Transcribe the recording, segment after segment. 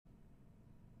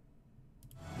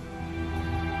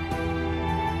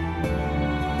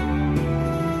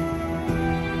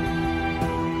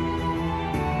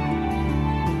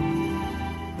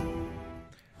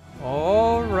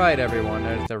right, everyone.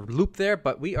 There's a loop there,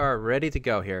 but we are ready to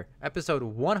go here. Episode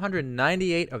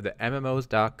 198 of the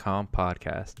MMOs.com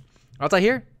podcast. Alta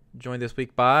here, joined this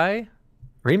week by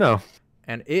Remo.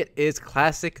 And it is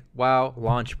Classic WoW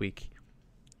launch week.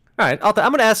 All right, Alta,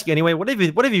 I'm going to ask you anyway, what have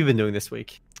you been doing this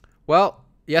week? Well,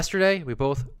 yesterday we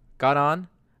both got on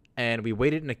and we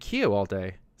waited in a queue all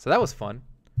day. So that was fun.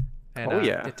 And,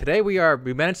 today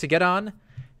we managed to get on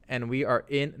and we are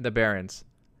in the Barrens.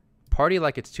 Party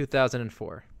like it's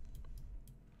 2004.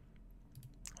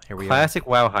 Here we Classic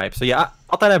WoW hype. So yeah,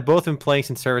 Alta and I have both been playing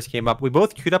since servers came up. We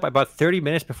both queued up about 30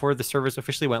 minutes before the servers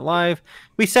officially went live.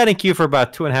 We sat in queue for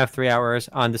about 2.5-3 hours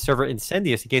on the server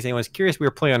Incendius. In case anyone's curious, we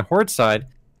were playing on Horde side,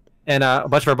 and a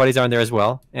bunch of our buddies are on there as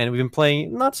well. And we've been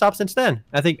playing non-stop since then.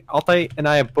 I think Alta and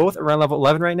I are both around level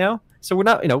 11 right now. So we're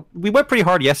not, we went pretty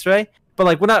hard yesterday, but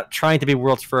like we're not trying to be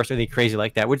world's first or anything crazy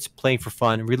like that. We're just playing for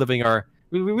fun, reliving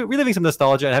some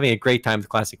nostalgia and having a great time with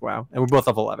Classic WoW. And we're both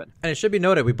level 11. And it should be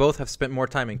noted, we both have spent more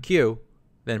time in queue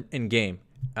than in game.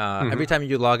 Every time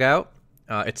you log out,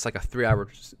 it's like a 3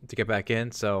 hours to get back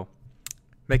in. So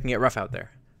making it rough out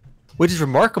there. Which is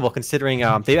remarkable considering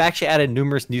they've actually added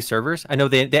numerous new servers. I know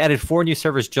they added 4 new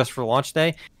servers just for launch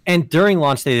day. And during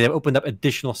launch day, they've opened up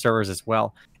additional servers as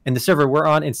well. And the server we're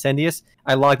on, Incendius,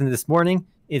 I logged in this morning.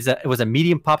 It was a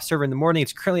medium pop server in the morning.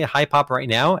 It's currently a high pop right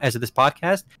now as of this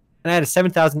podcast. And I had a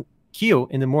 7,000 queue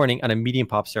in the morning on a medium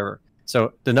pop server.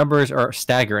 So the numbers are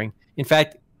staggering. In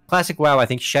fact, Classic WoW, I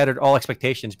think, shattered all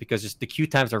expectations because just the queue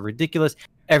times are ridiculous.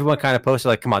 Everyone kind of posted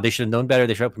like, come on, they should have known better.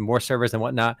 They should open more servers and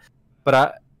whatnot.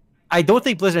 But I don't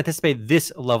think Blizzard anticipated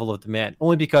this level of demand,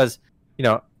 only because,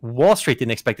 Wall Street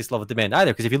didn't expect this level of demand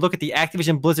either. Because if you look at the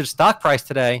Activision Blizzard stock price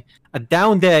today, a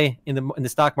down day in the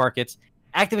stock markets,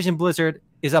 Activision Blizzard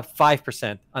is up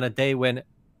 5% on a day when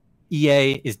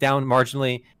EA is down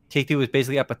marginally. Take-Two is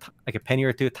basically up like a penny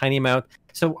or two, a tiny amount.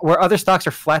 So where other stocks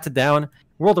are flat to down,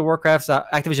 World of Warcraft's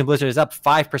Activision Blizzard is up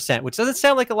 5%, which doesn't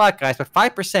sound like a lot, guys, but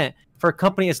 5% for a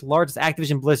company as large as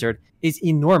Activision Blizzard is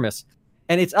enormous.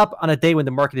 And it's up on a day when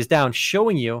the market is down,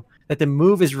 showing you that the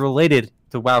move is related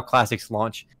to WoW Classic's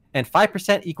launch. And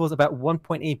 5% equals about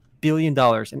 $1.8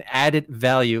 billion in added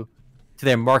value to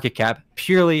their market cap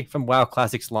purely from WoW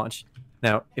Classic's launch.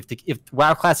 Now, if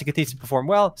WoW Classic continues to perform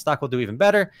well, stock will do even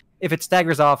better. If it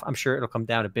staggers off, I'm sure it'll come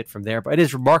down a bit from there. But it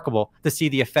is remarkable to see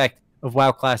the effect of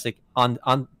WoW Classic on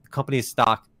the company's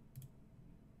stock.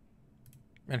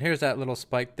 And here's that little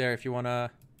spike there if you want to...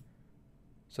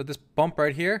 So this bump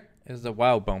right here is the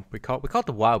WoW bump. We call it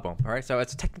the WoW bump, all right? So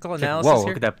it's a technical analysis Whoa, here.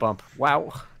 look at that bump.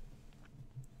 Wow.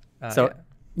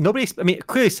 Nobody... I mean,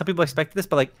 clearly some people expected this,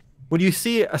 but like when you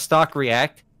see a stock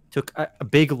react to a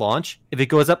big launch, if it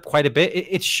goes up quite a bit,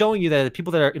 it's showing you that the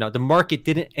people that are, the market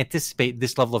didn't anticipate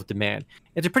this level of demand.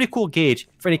 It's a pretty cool gauge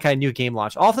for any kind of new game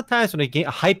launch. Oftentimes when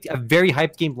a very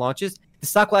hyped game launches, the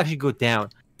stock will actually go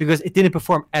down because it didn't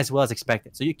perform as well as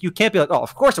expected. So you can't be like, oh,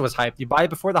 of course it was hyped. You buy it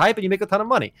before the hype and you make a ton of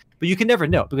money. But you can never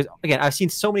know because, again, I've seen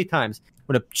so many times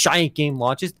when a giant game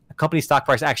launches, a company's stock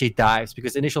price actually dives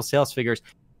because initial sales figures,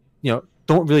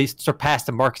 don't really surpass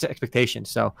the market's expectations.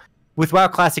 So with WoW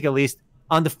Classic, at least,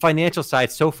 on the financial side,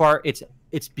 so far it's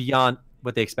beyond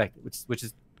what they expected, which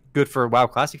is good for WoW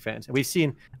Classic fans. And we've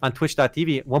seen on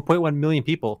Twitch.tv 1.1 million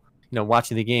people,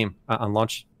 watching the game on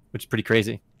launch, which is pretty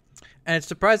crazy. And it's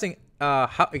surprising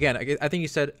how, again, I think you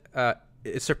said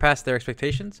it surpassed their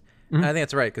expectations. Mm-hmm. And I think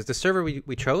that's right because the server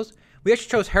we chose, we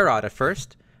actually chose Herod at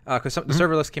first because the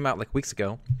server list came out like weeks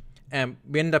ago, and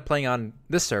we ended up playing on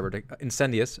this server,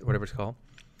 Incendius, or whatever it's called.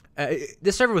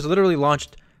 This server was literally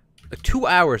launched 2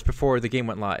 hours before the game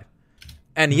went live,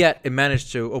 and yet it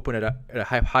managed to open it at a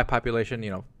high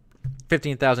population.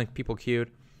 15,000 people queued.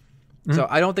 Mm-hmm. So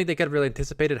I don't think they could have really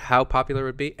anticipated how popular it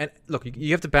would be. And look,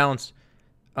 you have to balance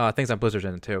things on Blizzard's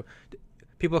end too.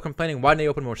 People are complaining, why didn't they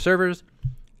open more servers?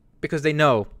 Because they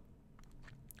know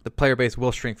the player base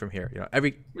will shrink from here.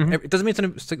 It doesn't mean it's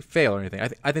going to fail or anything. I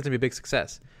think it's going to be a big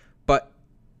success, but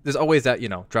there's always that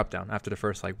drop down after the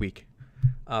first week.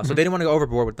 So they didn't want to go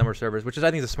overboard with number of servers, which is, I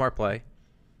think, is a smart play.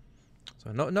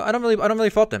 So no, I don't really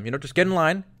fault them. Just get in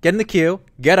line, get in the queue,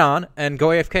 get on, and go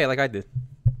AFK like I did.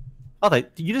 Alta,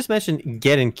 you just mentioned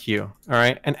get in queue, all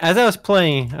right? And as I was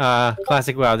playing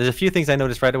Classic WoW, there's a few things I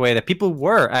noticed right away that people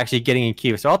were actually getting in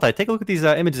queue. So Alta, take a look at these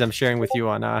images I'm sharing with you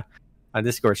on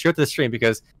Discord. Share it to the stream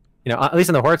because at least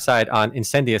on the Horde side on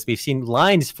Incendius, we've seen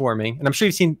lines forming, and I'm sure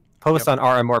you've seen posts on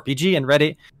RMRPG and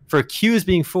Reddit for queues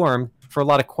being formed for a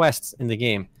lot of quests in the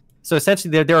game. So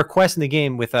essentially, there are quests in the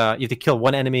game with you have to kill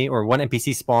one enemy or one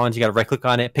NPC spawns. You got to right click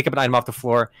on it, pick up an item off the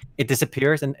floor. It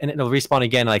disappears and it'll respawn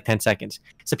again in like 10 seconds.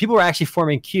 So people are actually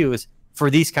forming queues for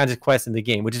these kinds of quests in the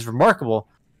game, which is remarkable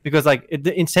because like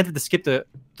the incentive to skip to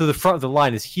the front of the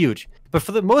line is huge. But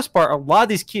for the most part, a lot of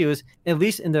these queues, at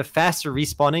least in the faster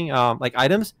respawning like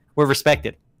items, were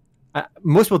respected.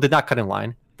 Most people did not cut in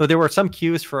line, though there were some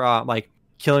queues for like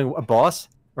killing a boss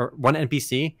or one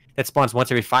NPC that spawns once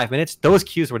every 5 minutes. Those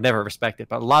queues were never respected,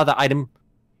 but a lot of the item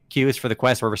queues for the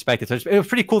quests were respected. So it was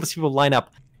pretty cool to see people line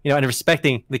up, and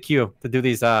respecting the queue to do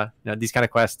these these kind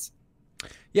of quests.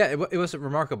 Yeah, it was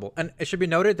remarkable, and it should be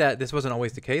noted that this wasn't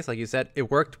always the case. Like you said, it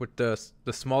worked with the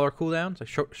smaller cooldowns,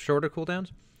 like shorter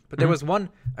cooldowns. But there was one.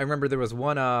 I remember there was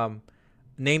one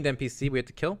named NPC we had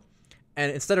to kill,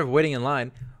 and instead of waiting in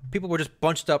line, people were just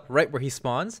bunched up right where he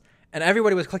spawns, and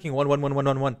everybody was clicking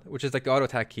 11111, which is like the auto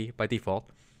attack key by default.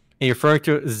 And you're referring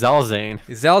to Zalzane.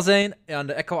 Zalzane on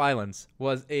the Echo Islands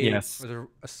was a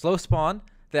slow spawn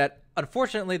that.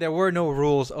 Unfortunately, there were no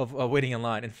rules of waiting in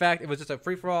line. In fact, it was just a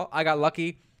free-for-all. I got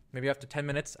lucky. Maybe after 10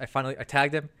 minutes, I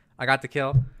tagged him. I got the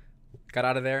kill. Got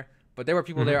out of there. But there were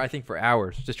people there, I think, for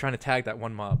hours just trying to tag that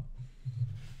one mob.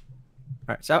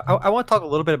 All right. So I want to talk a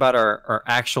little bit about our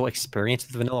actual experience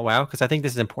with Vanilla WoW, because I think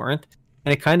this is important.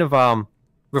 And it kind of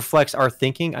reflects our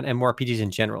thinking on MMORPGs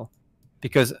in general.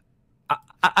 Because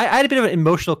I had a bit of an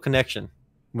emotional connection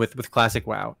with Classic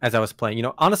WoW as I was playing.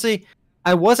 Honestly,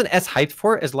 I wasn't as hyped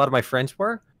for it as a lot of my friends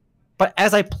were, but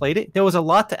as I played it, there was a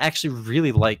lot to actually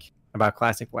really like about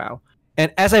Classic WoW.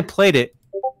 And as I played it,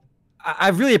 I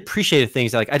really appreciated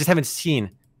things that, like, I just haven't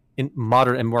seen in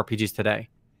modern MMORPGs today.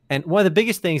 And one of the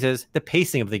biggest things is the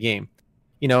pacing of the game.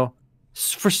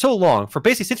 For so long, for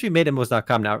basically since we made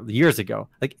MMOs.com now years ago,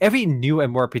 like every new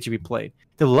MMORPG we played,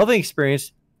 the leveling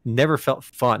experience never felt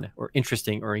fun or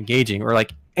interesting or engaging or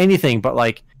like anything but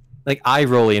like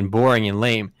eye-rolly and boring and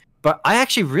lame. But I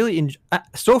actually really,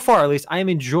 so far at least, I am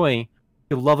enjoying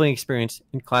the leveling experience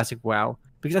in Classic WoW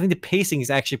because I think the pacing is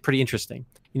actually pretty interesting.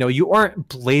 You aren't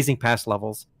blazing past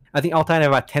levels. I think Altai and I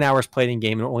have about 10 hours played in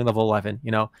game and only level 11.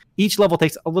 Each level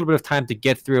takes a little bit of time to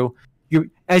get through.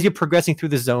 As you're progressing through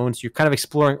the zones, you're kind of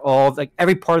exploring like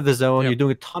every part of the zone. Yep. You're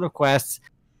doing a ton of quests,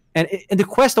 and the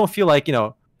quests don't feel like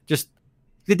just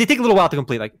they take a little while to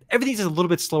complete. Like everything's just a little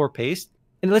bit slower paced,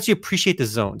 and it lets you appreciate the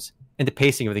zones and the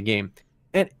pacing of the game.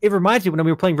 And it reminds me when we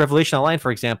were playing Revelation Online,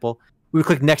 for example, we would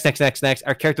click next.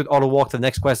 Our character would auto walk to the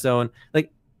next quest zone.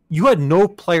 Like you had no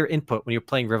player input when you're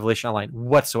playing Revelation Online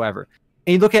whatsoever.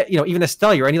 And you look at even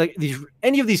Estelia or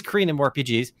any of these Korean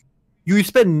MMORPGs, you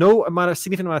spend no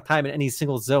significant amount of time in any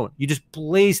single zone. You just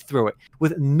blaze through it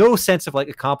with no sense of like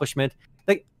accomplishment.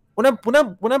 Like when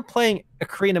I'm playing a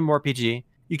Korean MMORPG,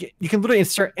 you can literally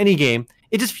insert any game.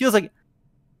 It just feels like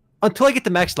until I get to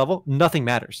max level, nothing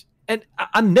matters. And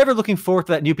I'm never looking forward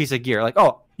to that new piece of gear. Like,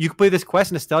 oh, you can play this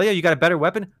quest in Estelia, you got a better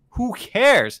weapon. Who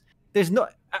cares?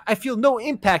 I feel no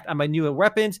impact on my new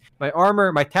weapons, my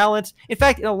armor, my talents. In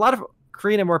fact, in a lot of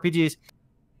Korean MMORPGs,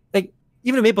 like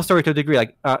even a MapleStory to a degree,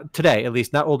 like today at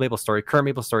least, not old MapleStory, current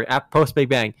MapleStory, post Big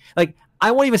Bang, like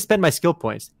I won't even spend my skill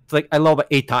points. So like I level up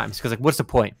 8 times because like what's the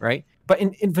point, right? But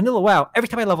in Vanilla WoW, every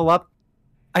time I level up,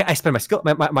 I spend my skill,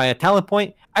 my talent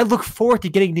point. I look forward to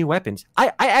getting new weapons.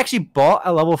 I actually bought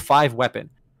a level 5 weapon.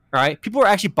 All right, people are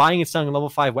actually buying and selling level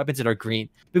 5 weapons that are green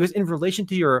because in relation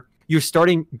to your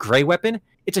starting gray weapon,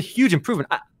 it's a huge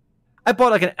improvement. I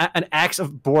bought like an axe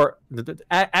of boar, the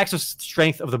axe of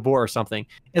strength of the boar or something.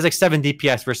 It's like 7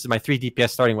 DPS versus my 3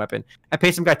 DPS starting weapon. I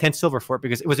paid some guy 10 silver for it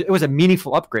because it was a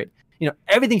meaningful upgrade.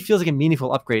 Everything feels like a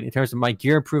meaningful upgrade in terms of my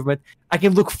gear improvement. I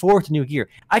can look forward to new gear.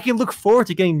 I can look forward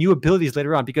to getting new abilities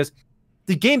later on because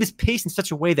the game is paced in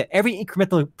such a way that every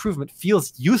incremental improvement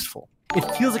feels useful. It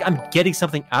feels like I'm getting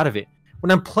something out of it. When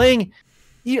I'm playing,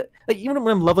 even when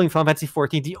I'm leveling Final Fantasy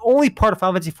 14, the only part of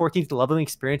Final Fantasy 14's the leveling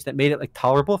experience that made it like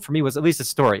tolerable for me was at least the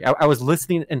story. I was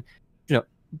listening and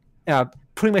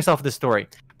putting myself in the story.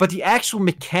 But the actual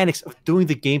mechanics of doing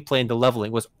the gameplay and the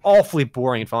leveling was awfully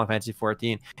boring in Final Fantasy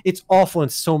 14. It's awful in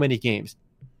so many games.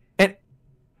 And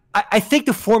I think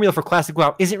the formula for Classic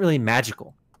WoW isn't really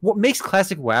magical. What makes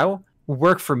Classic WoW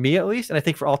work for me at least, and I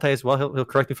think for Altai as well, he'll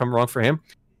correct me if I'm wrong for him,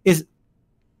 is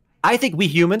I think we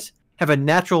humans have a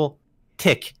natural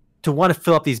tick to want to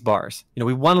fill up these bars.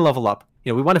 We want to level up.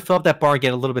 We want to fill up that bar and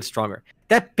get a little bit stronger.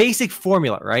 That basic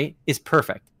formula, right, is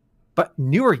perfect. But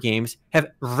newer games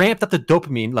have ramped up the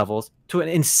dopamine levels to an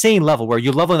insane level where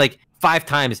you're leveling like 5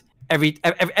 times every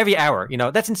hour.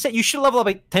 That's insane. You should level up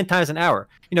like 10 times an hour.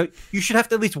 You should have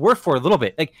to at least work for it a little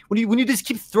bit. Like when you just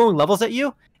keep throwing levels at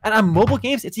you, and on mobile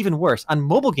games, it's even worse. On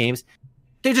mobile games,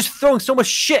 they're just throwing so much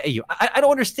shit at you. I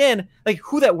don't understand like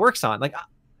who that works on. Like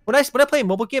when I play a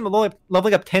mobile game, I'm only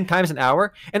leveling up 10 times an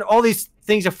hour, and all these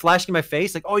things are flashing in my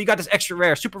face. Like, oh, you got this extra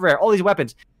rare, super rare, all these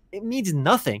weapons. It means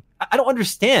nothing. I don't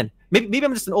understand. maybe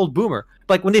I'm just an old boomer.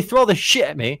 But like when they throw all this shit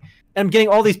at me and I'm getting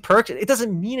all these perks, it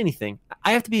doesn't mean anything.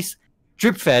 I have to be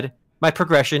drip fed my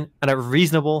progression at a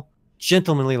reasonable,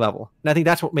 gentlemanly level, and I think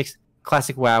that's what makes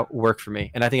Classic WoW work for me,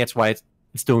 and I think that's why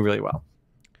it's doing really well.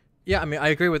 Yeah, I mean, I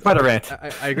agree with. Quite a rant.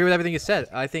 I agree with everything you said.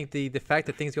 I think the fact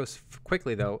that things go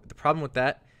quickly, though, the problem with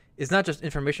that is not just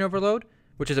information overload,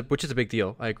 which is a big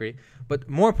deal. I agree, but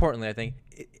more importantly, I think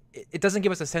it doesn't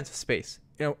give us a sense of space.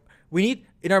 You know, we need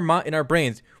in our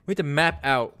brains, we need to map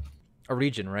out a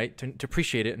region, right, to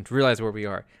appreciate it and to realize where we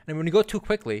are. And when you go too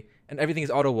quickly and everything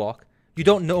is auto walk, you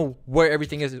don't know where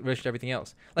everything is in relation to everything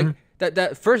else. Like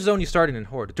that first zone you started in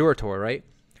Horde, Durator, right?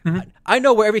 I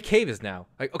know where every cave is now.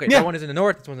 Like, okay, that one is in the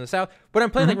north, this one's in the south. But I'm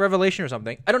playing like Revelation or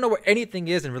something. I don't know where anything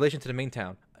is in relation to the main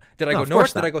town. Did I go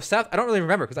north? Did I go south? I don't really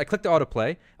remember because I clicked the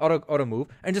auto move,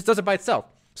 and it just does it by itself.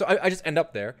 So I just end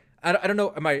up there. I don't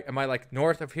know. Am I like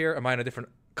north of here? Am I in a different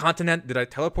continent? Did I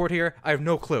teleport here? I have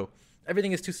no clue.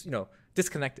 Everything is too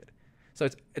disconnected. So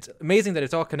it's amazing that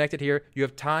it's all connected here. You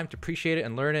have time to appreciate it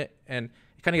and learn it, and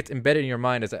it kind of gets embedded in your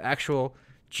mind as an actual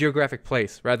geographic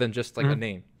place rather than just like a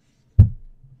name.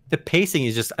 The pacing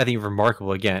is just, I think,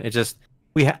 remarkable. Again, it just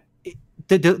they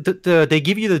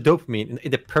give you the dopamine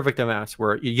in the perfect amounts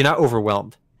where you're not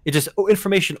overwhelmed. It's just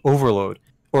information overload,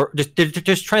 or they're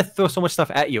just trying to throw so much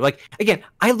stuff at you. Like again,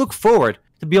 I look forward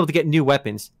to be able to get new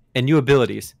weapons and new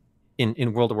abilities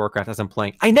in World of Warcraft as I'm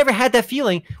playing. I never had that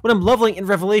feeling when I'm leveling in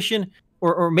Revelation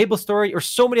or Maple Story or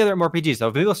so many other MMORPGs.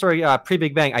 So Maple Story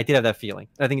pre-Big Bang, I did have that feeling.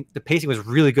 I think the pacing was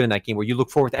really good in that game where you look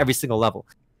forward to every single level.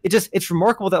 It's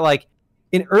remarkable that like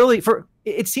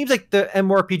it seems like the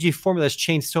MMORPG formula has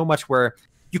changed so much where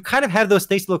you kind of have those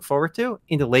things to look forward to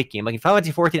in the late game. Like in Final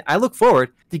Fantasy 14, I look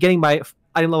forward to getting my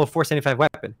item level 475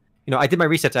 weapon. You know, I did my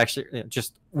resets actually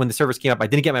just when the servers came up. I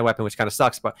didn't get my weapon, which kind of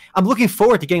sucks, but I'm looking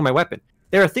forward to getting my weapon.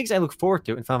 There are things I look forward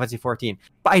to in Final Fantasy 14,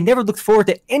 but I never looked forward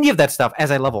to any of that stuff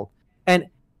as I leveled. And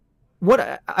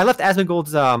what I left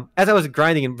Asmongold's as I was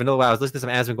grinding in Vanilla WoW, I was listening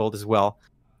to some Asmongold as well,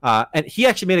 and he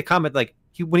actually made a comment like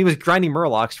when he was grinding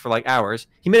Murlocs for like hours,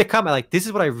 he made a comment like, "This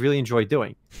is what I really enjoy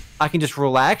doing. I can just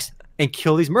relax and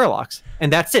kill these Murlocs,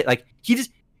 and that's it." Like he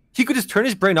could just turn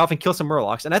his brain off and kill some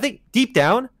Murlocs, and I think deep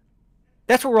down,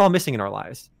 that's what we're all missing in our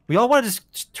lives. We all want to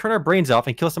just turn our brains off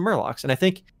and kill some Murlocs, and I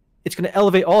think it's going to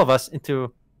elevate all of us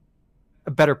into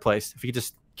a better place if we could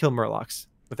just kill Murlocs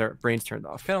with our brains turned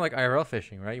off. Kind of like IRL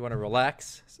fishing, right? You want to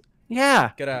relax.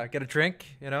 Yeah. Get a drink,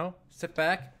 sit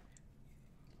back.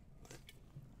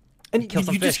 And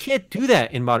you just can't do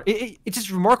that in modern. It's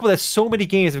just remarkable that so many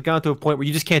games have gone to a point where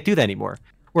you just can't do that anymore.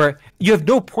 Where you have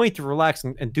no point to relax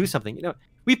and do something. You know,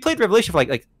 we played Revelation for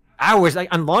like hours.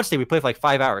 Like on launch day, we played for like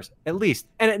 5 hours at least.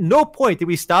 And at no point did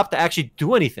we stop to actually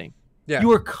do anything. Yeah. You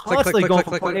were constantly going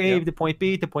from point A to point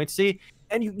B to point C,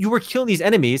 and you were killing these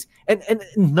enemies, and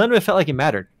none of it felt like it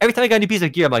mattered. Every time I got a new piece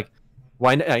of gear, I'm like,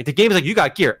 why not? The game is like, you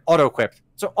got gear, auto-equipped.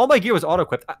 So all my gear was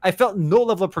auto-equipped. I felt no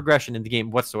level of progression in the game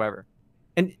whatsoever.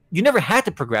 And you never had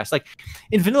to progress. Like,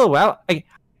 in Vanilla WoW,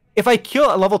 if I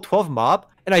kill a level 12 mob,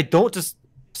 and I don't just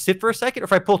sit for a second, or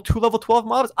if I pull 2 level 12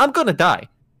 mobs, I'm gonna die.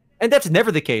 And that's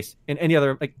never the case in any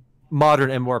other like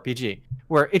modern MMORPG,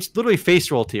 where it's literally face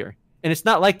roll tier. And it's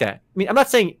not like that. I mean, I'm not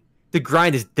saying the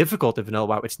grind is difficult in Vanilla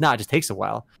WoW. It's not. It just takes a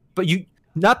while. But you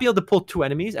not be able to pull 2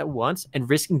 enemies at once and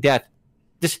risking death,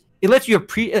 it lets you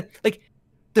like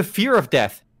the fear of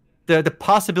death, the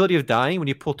possibility of dying when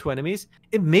you pull 2 enemies.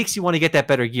 It makes you want to get that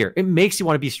better gear. It makes you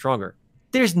want to be stronger.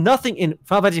 There's nothing in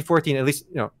Final Fantasy 14, at least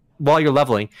while you're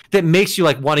leveling, that makes you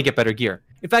like want to get better gear.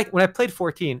 In fact, when I played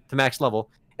 14 to max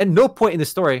level, at no point in the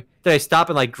story did I stop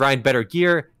and like grind better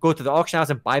gear, go to the auction house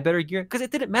and buy better gear, because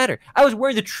it didn't matter. I was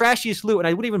wearing the trashiest loot and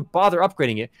I wouldn't even bother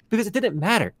upgrading it because it didn't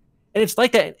matter. And it's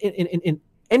like that in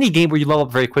any game where you level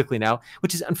up very quickly now,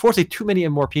 which is unfortunately too many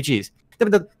MMORPGs.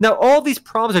 Now all these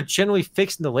problems are generally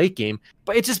fixed in the late game,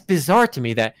 but it's just bizarre to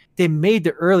me that they made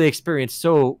the early experience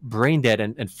so brain dead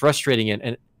and frustrating,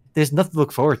 and there's nothing to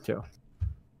look forward to.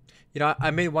 I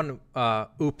made one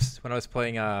oops when I was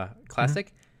playing Classic.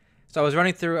 Mm-hmm. So I was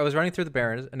running through the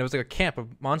Barrens, and there was like a camp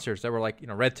of monsters that were like,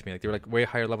 red to me. Like they were like way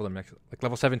higher level than me. Like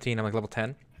level 17, I'm like level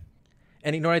 10.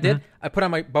 And you know what I did? Mm-hmm. I put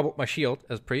on my shield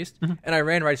as priest, and I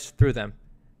ran right through them,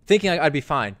 thinking I'd be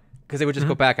fine, because they would just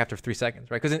go back after 3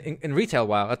 seconds, right? Because in retail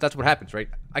WoW, that's what happens, right?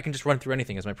 I can just run through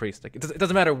anything as my priest. Like it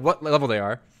doesn't matter what level they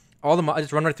are. I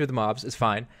just run right through the mobs. It's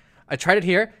fine. I tried it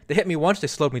here. They hit me once. They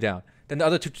slowed me down. Then the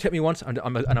other 2 hit me once, and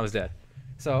I was dead.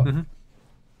 So... Mm-hmm.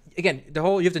 Again, you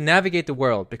have to navigate the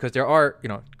world because there are,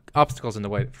 obstacles in the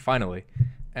way, finally.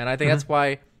 And I think that's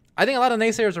why I think a lot of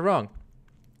naysayers are wrong.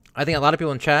 I think a lot of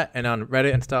people in chat and on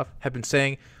Reddit and stuff have been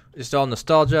saying it's all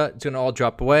nostalgia. It's going to all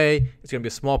drop away. It's going to be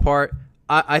a small part.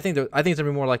 I think it's gonna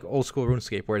be more like old school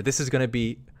RuneScape, where this is gonna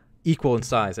be equal in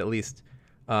size at least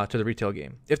to the retail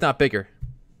game, if not bigger.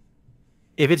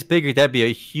 If it's bigger, that'd be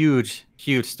a huge,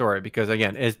 huge story because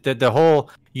again, it's the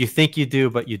whole you think you do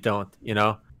but you don't.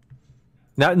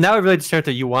 Now it really just turned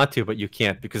to you want to but you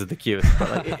can't because of the queues.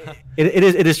 But like,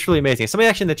 it is truly amazing. Somebody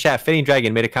actually in the chat, Fading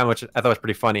Dragon, made a comment which I thought was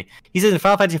pretty funny. He says in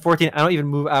Final Fantasy 14, I don't even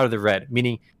move out of the red,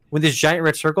 meaning when there's giant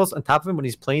red circles on top of him when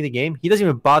he's playing the game, he doesn't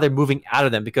even bother moving out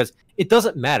of them because it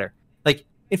doesn't matter. Like,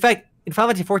 in fact, in Final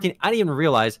Fantasy 14, I didn't even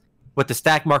realize what the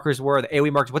stack markers were, the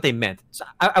AoE markers, what they meant. So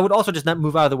I would also just not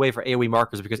move out of the way for AoE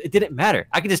markers because it didn't matter.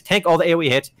 I could just tank all the AoE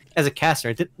hits as a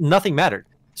caster. Nothing mattered.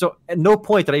 So at no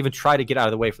point did I even try to get out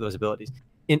of the way for those abilities.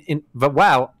 But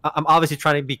WoW, I'm obviously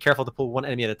trying to be careful to pull one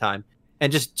enemy at a time.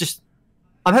 And just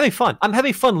I'm having fun. I'm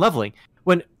having fun leveling.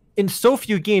 When in so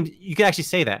few games, you can actually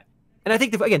say that. And I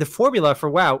think, the formula for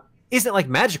WoW isn't like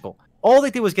magical. All they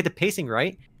did was get the pacing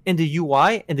right, and the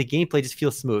UI and the gameplay just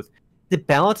feels smooth. The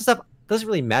balance and stuff doesn't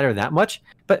really matter that much.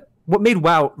 But what made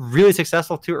WoW really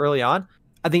successful too early on,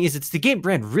 I think, is it's the game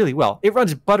ran really well. It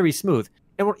runs buttery smooth.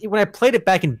 And when I played it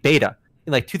back in beta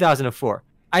in like 2004,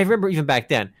 I remember even back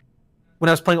then, when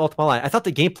I was playing Ultima Online, I thought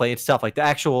the gameplay itself, like the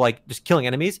actual like just killing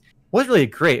enemies, wasn't really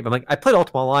great. But I played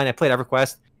Ultima Online, I played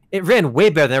EverQuest. It ran way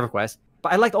better than EverQuest.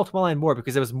 But I liked Ultima Online more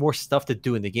because there was more stuff to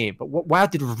do in the game. But what WoW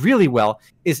did really well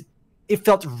is it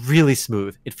felt really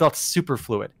smooth. It felt super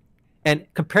fluid. And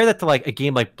compare that to like a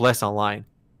game like Bless Online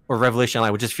or Revelation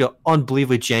Online, would just feel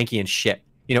unbelievably janky and shit.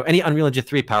 Any Unreal Engine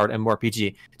 3 powered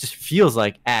MMORPG just feels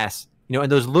like ass.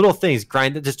 And those little things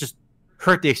that just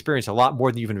hurt the experience a lot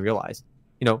more than you even realize.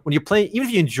 When you're playing, even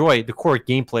if you enjoy the core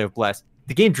gameplay of Bless,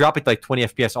 the game dropping to like 20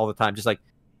 FPS all the time, just like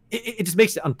it just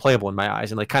makes it unplayable in my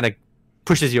eyes and like kind of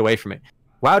pushes you away from it.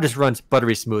 WoW just runs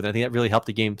buttery smooth, and I think that really helped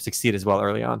the game succeed as well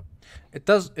early on. It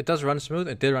does run smooth.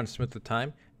 It did run smooth at the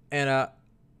time. And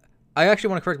I actually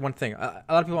want to correct one thing. A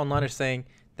lot of people online are saying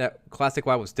that classic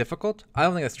WoW was difficult. I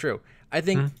don't think that's true. I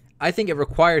think it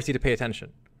requires you to pay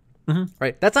attention.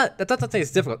 Right? That's not to say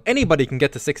it's difficult. Anybody can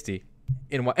get to 60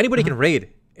 in WoW. Anybody can raid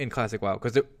in classic WoW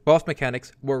because the boss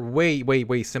mechanics were way, way,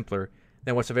 way simpler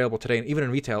than what's available today, even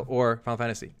in retail or Final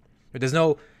Fantasy. There's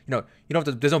no,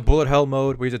 there's no bullet hell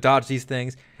mode where you have to dodge these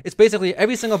things. It's basically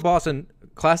every single boss in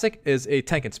Classic is a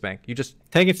tank and spank. You just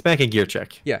tank and spank and gear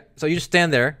check. Yeah, so you just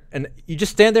stand there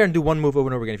and do one move over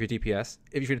and over again. If you're DPS,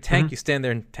 if you're the tank, you stand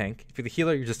there and tank. If you're the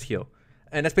healer, you just heal,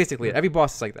 and that's basically it. Every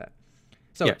boss is like that.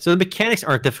 So the mechanics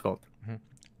aren't difficult.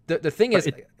 The thing is,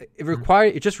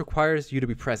 it just requires you to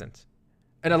be present.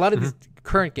 And a lot of these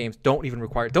current games don't even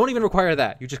require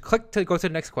that. You just click to go to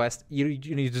the next quest. You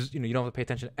don't have to pay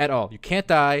attention at all. You can't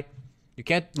die, you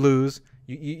can't lose.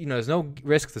 There's no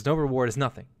risk, there's no reward, there's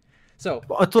nothing. So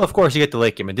until of course you get the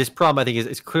late game, and this problem I think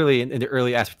is clearly in the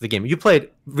early aspect of the game. You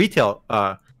played retail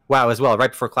WoW as well,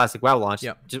 right before Classic WoW launched.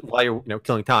 Yeah. Just while you're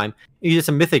killing time, you did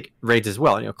some mythic raids as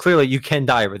well. Clearly you can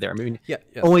die over there. I mean,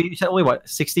 only what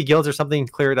 60 guilds or something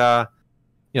cleared. The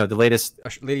latest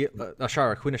Lady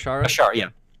Ashara, Queen Ashara. Ashara, yeah.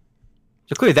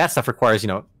 So clearly that stuff requires,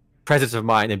 presence of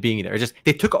mind and being there.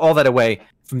 They took all that away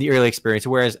from the early experience,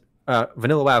 whereas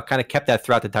Vanilla WoW kind of kept that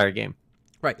throughout the entire game.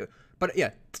 Right, but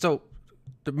yeah, so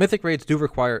the mythic raids do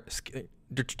require.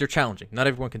 They're challenging. Not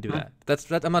everyone can do that.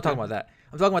 That's I'm not talking about that.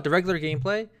 I'm talking about the regular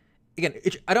gameplay. Again,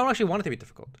 I don't actually want it to be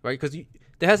difficult, right? Because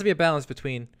there has to be a balance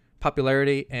between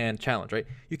popularity and challenge, right?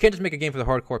 You can't just make a game for the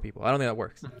hardcore people. I don't think that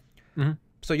works.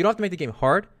 So you don't have to make the game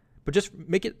hard, but just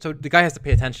make it so the guy has to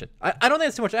pay attention. I don't think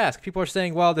it's too much to ask. People are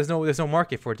saying, well, there's no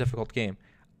market for a difficult game.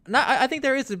 I think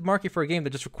there is a market for a game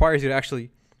that just requires you to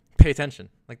actually pay attention.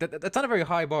 Like that's not a very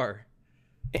high bar.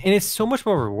 And it's so much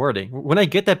more rewarding. When I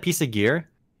get that piece of gear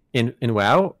in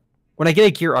WoW, when I get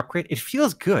a gear upgrade, it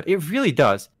feels good. It really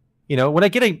does. When I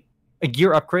get a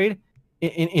gear upgrade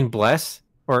in Bless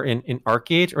or in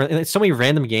Arcade or in so many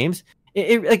random games,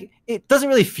 it doesn't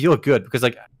really feel good because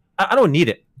I don't need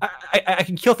it. I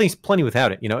can kill things plenty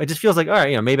without it. It just feels like, all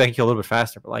right, maybe I can kill a little bit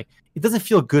faster, but it doesn't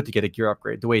feel good to get a gear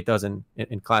upgrade the way it does in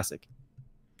Classic.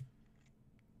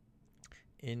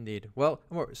 Indeed. Well,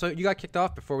 so you got kicked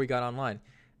off before we got online.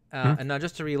 And now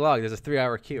just to relog, there's a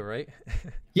 3-hour queue, right?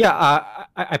 Yeah,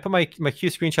 I put my queue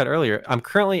screenshot earlier. I'm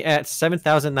currently at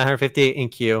 7,958 in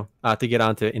queue to get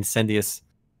onto Incendius.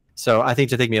 So I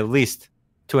think it'll take me at least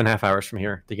 2.5 hours from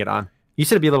here to get on. You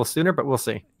said it'd be a little sooner, but we'll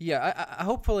see. Yeah, I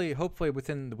hopefully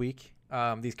within the week,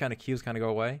 these kind of queues kind of go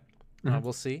away.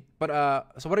 We'll see. But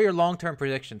so what are your long-term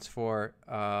predictions for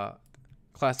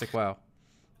Classic WoW?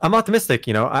 I'm optimistic.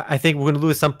 I think we're going to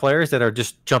lose some players that are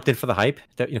just jumped in for the hype,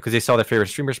 that because they saw their favorite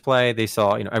streamers play, they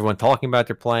saw everyone talking about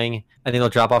their playing. I think they'll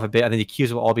drop off a bit. I think the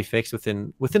queues will all be fixed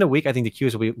within a week. I think the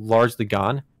queues will be largely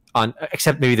gone. on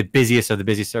except maybe the busiest of the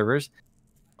busy servers.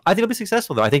 I think it'll be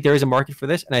successful though. I think there is a market for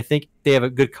this, and I think they have a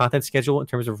good content schedule in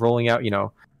terms of rolling out,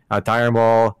 Dire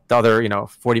Maul, the other,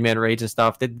 40-man raids and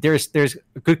stuff. There's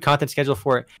a good content schedule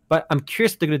for it. But I'm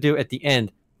curious what they're going to do at the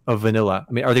end of vanilla.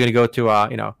 I mean, are they going to go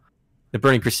to the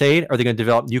Burning Crusade? Are they going to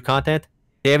develop new content?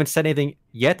 They haven't said anything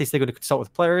yet. They said they're going to consult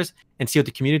with players and see what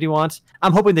the community wants.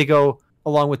 I'm hoping they go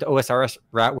along with the OSRS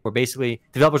route, where basically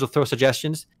developers will throw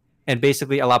suggestions and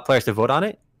basically allow players to vote on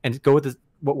it and go with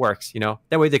what works.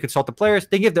 That way they consult the players.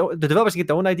 They give the developers get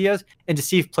their own ideas and to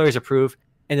see if players approve,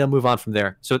 and they'll move on from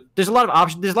there. So there's a lot of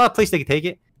options. There's a lot of places they can take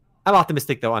it. I'm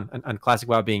optimistic though on Classic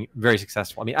WoW being very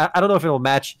successful. I mean, I don't know if it'll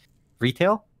match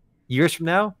retail years from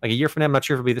now. Like a year from now, I'm not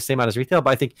sure if it'll be the same amount as retail, but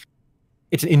I think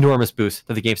it's an enormous boost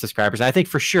to the game subscribers. And I think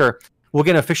for sure we'll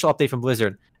get an official update from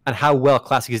Blizzard on how well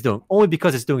Classic is doing, only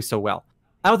because it's doing so well.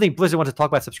 I don't think Blizzard wants to talk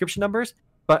about subscription numbers,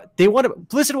 but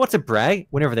Blizzard wants to brag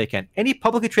whenever they can. Any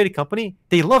publicly traded company,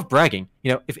 they love bragging.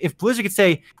 If Blizzard could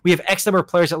say we have X number of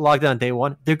players that logged in on day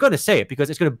one, they're going to say it because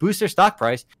it's going to boost their stock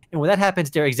price. And when that happens,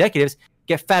 their executives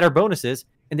get fatter bonuses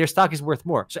and their stock is worth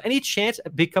more. So any chance a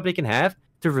big company can have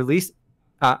to release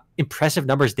impressive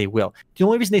numbers, they will. The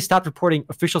only reason they stopped reporting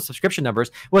official subscription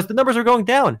numbers was the numbers were going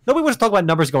down. Nobody wants to talk about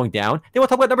numbers going down. They want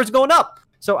to talk about numbers going up.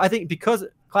 So I think because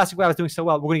Classic WoW is doing so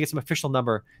well, we're going to get some official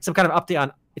number, some kind of update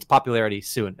on its popularity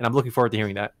soon. And I'm looking forward to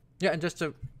hearing that. Yeah, and just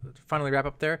to finally wrap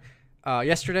up there,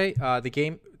 yesterday the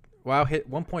game WoW hit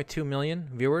 1.2 million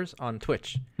viewers on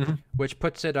Twitch, which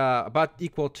puts it about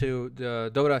equal to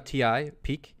the Dota TI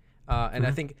peak. And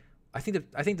I think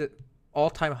the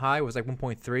all-time high was like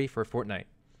 1.3 for Fortnite.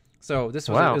 So this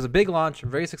was it was a big launch,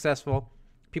 very successful.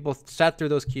 People sat through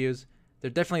those queues. There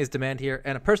definitely is demand here,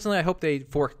 and personally, I hope they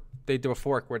do a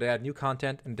fork where they add new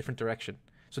content in a different direction.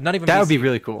 So not even that BC. Would be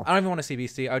really cool. I don't even want to see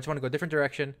BC. I just want to go a different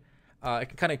direction. It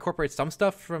can kind of incorporate some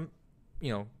stuff from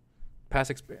past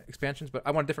expansions, but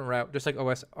I want a different route, just like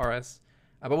OSRS.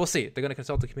 But we'll see. They're going to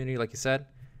consult the community, like you said,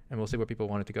 and we'll see where people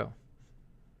want it to go.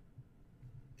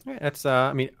 That's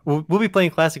we'll be playing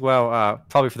Classic WoW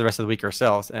probably for the rest of the week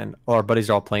ourselves, and all our buddies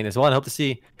are all playing as well. And I hope to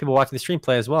see people watching the stream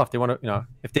play as well if they want to.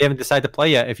 If they haven't decided to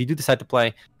play yet, if you do decide to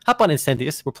play, hop on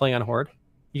Incendius. We're playing on Horde.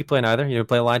 You can play on either.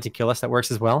 Play Alliance and Kill Us. That works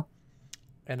as well.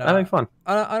 And that'll be fun.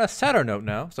 On a sadder note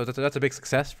now, so that's a big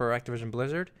success for Activision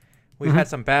Blizzard. We've had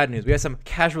some bad news. We had some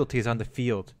casualties on the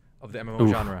field of the MMO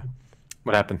genre.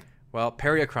 What happened? Well,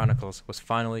 Peria Chronicles was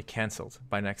finally canceled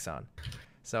by Nexon.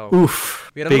 So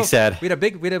we had a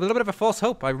little bit of a false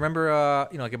hope. I remember,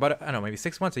 like about maybe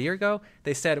 6 months, a year ago,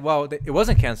 they said, well, it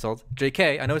wasn't canceled.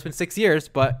 JK, I know it's been 6 years,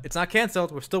 but it's not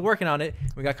canceled. We're still working on it.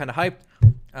 We got kind of hyped,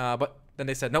 but then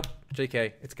they said, nope,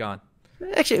 JK, it's gone.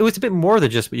 Actually, it was a bit more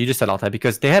than just what you just said, Altai,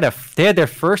 because they had their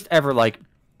first ever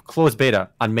closed beta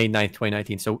on May 9th,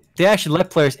 2019. So they actually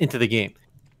let players into the game.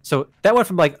 So that went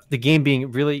from the game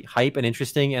being really hype and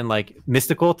interesting and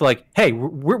mystical to hey,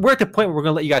 we're at the point where we're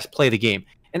gonna let you guys play the game.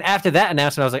 And after that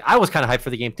announcement, I was kind of hyped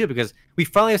for the game too because we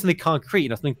finally have something concrete,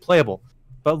 something playable.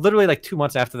 But literally 2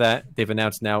 months after that, they've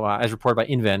announced now, as reported by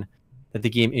InVen, that the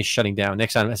game is shutting down.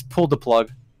 Nexon has pulled the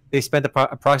plug. They spent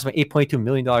approximately $8.2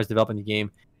 million developing the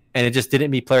game, and it just didn't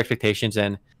meet player expectations,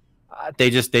 and they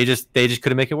just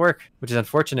couldn't make it work, which is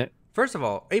unfortunate. First of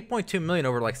all, 8.2 million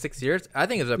over 6 years, I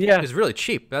think is really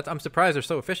cheap. I'm surprised they're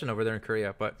so efficient over there in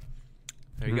Korea, but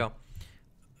there you go.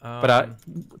 But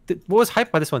what was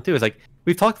hyped by this one too is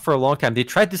we've talked for a long time. They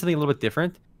tried to do something a little bit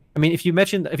different. I mean, if you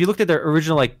looked at their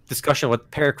original discussion of what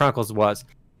Peria Chronicles was,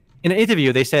 in an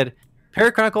interview they said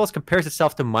Peria Chronicles compares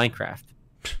itself to Minecraft,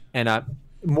 and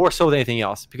more so than anything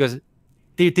else because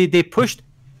they pushed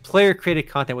player-created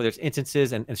content, whether it's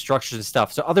instances and structures and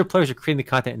stuff. So other players are creating the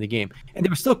content in the game, and they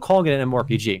were still calling it an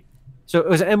MMORPG. So it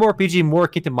was an MMORPG more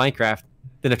akin to Minecraft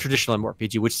than a traditional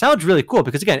MMORPG, which sounds really cool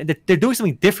because, again, they're doing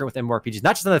something different with MMORPGs,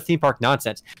 not just another theme park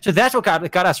nonsense. So that's what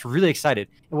got us really excited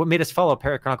and what made us follow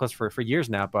Peria Chronicles for years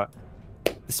now. But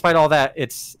despite all that,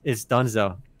 it's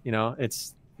donezo.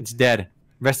 It's dead.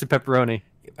 Rest in pepperoni.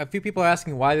 A few people are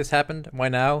asking why this happened, why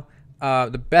now.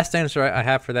 The best answer I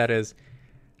have for that is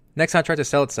Nexon tried to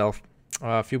sell itself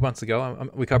a few months ago.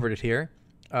 We covered it here.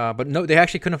 But no, they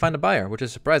actually couldn't find a buyer, which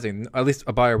is surprising. At least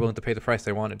a buyer willing to pay the price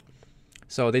they wanted.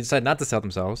 So they decided not to sell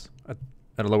themselves at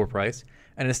a lower price.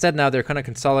 And instead now they're kind of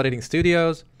consolidating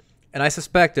studios. And I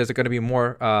suspect there's going to be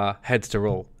more heads to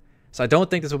roll. So I don't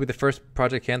think this will be the first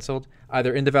project canceled,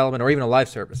 either in development or even a live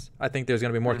service. I think there's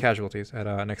going to be more casualties at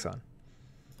Nexon.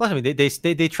 Plus, I mean,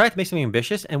 they tried to make something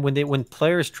ambitious, and when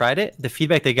players tried it, the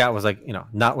feedback they got was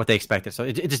not what they expected. So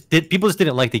people just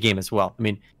didn't like the game as well. I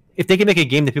mean, if they could make a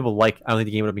game that people like, I don't think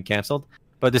the game would have been canceled.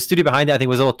 But the studio behind it, I think,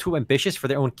 was a little too ambitious for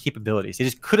their own capabilities. They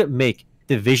just couldn't make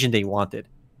the vision they wanted.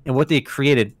 and what they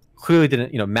created clearly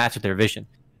didn't match with their vision,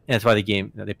 and that's why the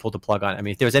game they pulled the plug on it. I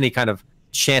mean, if there was any kind of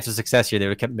chance of success here, they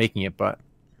would have kept making it, but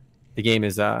the game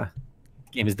is done.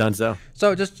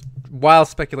 So just wild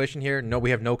speculation here. No,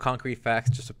 we have no concrete facts,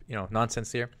 just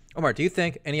nonsense here. Omar, do you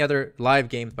think any other live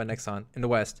games by Nexon in the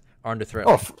West are under threat?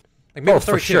 Like Maple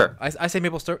Story 2. Sure. I say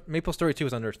Maple Story 2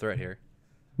 is under threat here.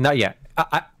 Not yet.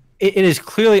 It is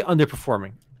clearly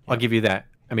underperforming. I'll give you that.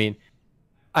 I mean,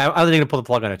 I don't think they're going to pull the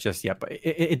plug on it just yet, but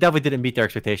it definitely didn't meet their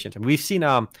expectations. And we've seen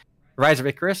Rise of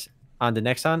Icarus on the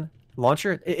Nexon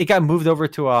launcher. It got moved over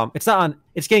to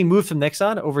it's getting moved from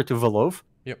Nexon over to Valve.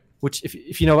 Yep. Which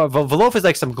if you know, Valve is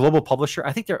like some global publisher.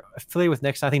 I think they're affiliated with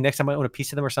Nexon. I think Nexon might own a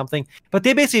piece of them or something. But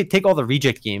they basically take all the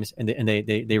reject games and they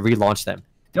relaunch them.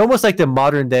 They're almost like the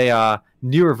modern day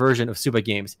newer version of Suba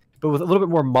Games, but with a little bit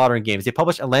more modern games. They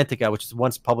published Atlantica, which was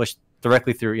once published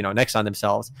directly through Nexon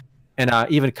themselves, and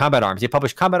even Combat Arms. They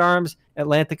published Combat Arms,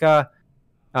 Atlantica,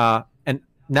 and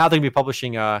now they're gonna be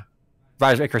publishing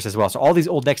Rise of Icarus as well. So all these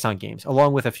old Nexon games,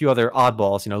 along with a few other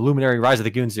oddballs. Luminary Rise of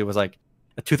the Gunzu was like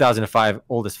a 2005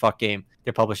 old as fuck game.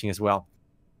 They're publishing as well.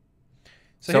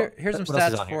 So here's some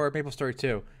stats for Maple Story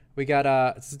 2. We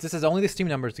got this is only the Steam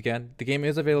numbers again. The game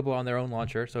is available on their own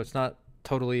launcher, so it's not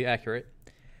totally accurate.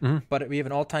 Mm-hmm. But we have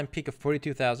an all-time peak of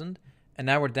 42,000, and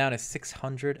now we're down to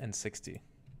 660.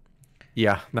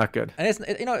 Yeah, not good. And it's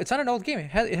not an old game. It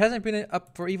hasn't been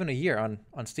up for even a year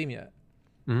on Steam yet.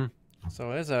 Mm-hmm.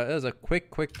 So there's a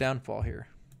quick downfall here.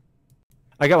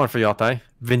 I got one for you, Altai.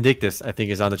 Vindictus, I think,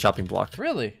 is on the chopping block.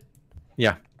 Really?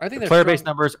 Yeah. I think the player-based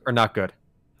numbers are not good.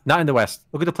 Not in the West.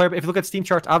 Look at the player. If you look at Steam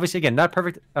charts, obviously, again, not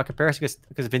perfect comparison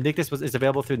because Vindictus is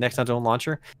available through Nexon's own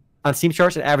launcher. On Steam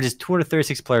charts, it averages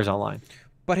 236 players online.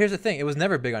 But here's the thing: it was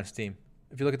never big on Steam.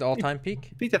 If you look at the all-time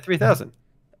peak, peaked at 3,000.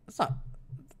 That's not.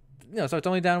 So it's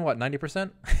only down what 90%.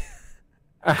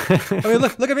 I mean,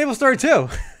 look at Maple Story 2.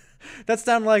 That's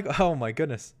down like like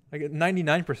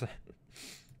 99%.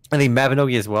 I think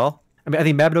Mabinogi as well. I mean, I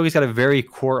think Mabinogi's got a very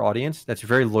core audience that's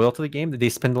very loyal to the game. That they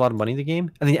spend a lot of money in the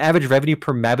game. And the average revenue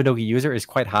per Mabinogi user is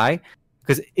quite high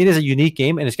because it is a unique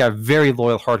game and it's got a very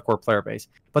loyal, hardcore player base.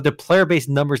 But the player base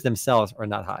numbers themselves are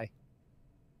not high.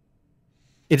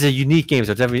 It's a unique game,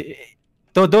 so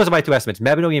those are my two estimates: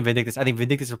 Mabinogi and Vindictus. I think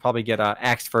Vindictus will probably get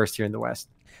axed first here in the West.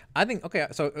 I think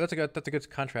so that's a good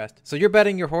contrast. So you're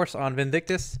betting your horse on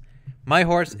Vindictus. My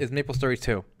horse is Maple Story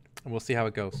 2, and we'll see how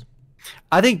it goes.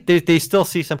 I think they still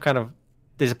see some kind of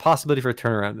there's a possibility for a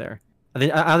turnaround there. I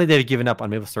don't think they've given up on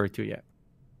Maple Story 2 yet.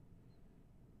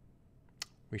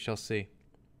 We shall see.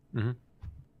 Mm-hmm.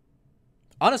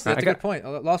 Honestly, that's a good point.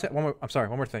 One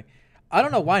more thing. I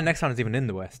don't know why Nexon is even in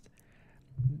the West.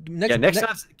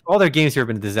 Nexon's all their games here have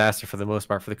been a disaster for the most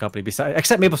part for the company,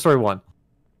 except Maple Story 1.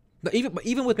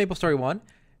 Even with Maple Story 1,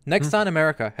 Nexon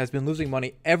America has been losing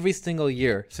money every single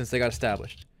year since they got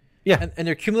established. Yeah. And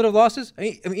their cumulative losses, I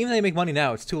mean, even though they make money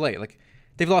now, it's too late. Like,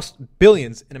 they've lost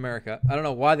billions in America. I don't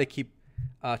know why they keep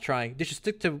trying. They should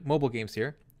stick to mobile games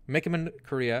here. Make them in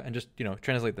Korea and just,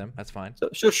 translate them. That's fine.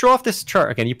 So show off this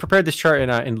chart again. You prepared this chart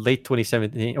in late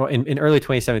 2017, or in early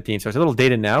 2017, so it's a little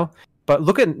dated now. But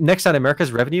look at Nexon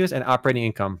America's revenues and operating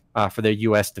income for their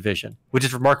U.S. division, which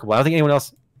is remarkable. I don't think anyone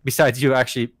else besides you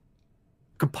actually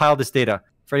compiled this data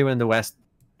for anyone in the West.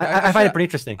 I find it pretty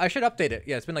interesting. I should update it.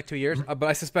 Yeah, it's been like 2 years, but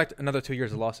I suspect another 2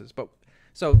 years of losses. But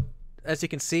so, as you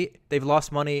can see, they've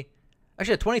lost money.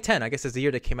 Actually, 2010, I guess, is the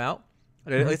year they came out.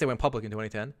 At least they went public in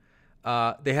 2010.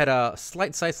 They had a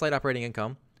slight operating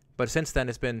income, but since then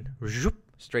it's been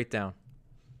straight down.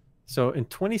 So in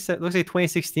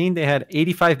 2016, they had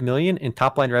 85 million in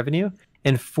top line revenue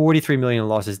and 43 million in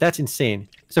losses. That's insane.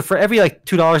 So for every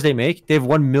 $2 they make, they have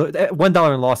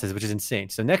 $1 in losses, which is insane.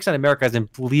 So Nexon America has been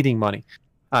bleeding money.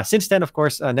 Since then, of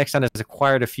course, Nexon has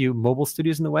acquired a few mobile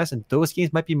studios in the West, and those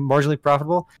games might be marginally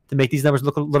profitable to make these numbers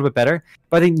look a little bit better.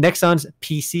 But I think Nexon's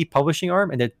PC publishing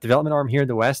arm and their development arm here in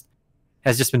the West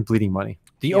has just been bleeding money.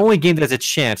 The only game that has a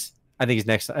chance, I think,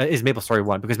 is Maple Story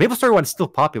 1, because Maple Story 1 is still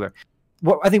popular.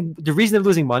 Well, I think the reason they're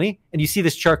losing money, and you see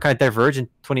this chart kind of diverge in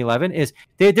 2011, is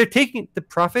they're taking the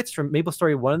profits from Maple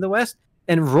Story 1 in the West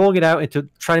and rolling it out into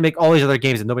trying to make all these other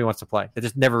games that nobody wants to play. That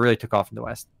just never really took off in the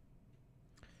West.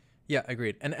 Yeah,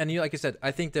 agreed. And like you said, I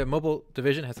think the mobile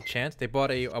division has a chance. They bought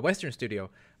a Western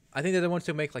studio. I think they're the ones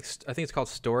who make, I think it's called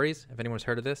Stories, if anyone's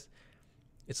heard of this.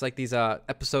 It's like these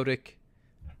episodic,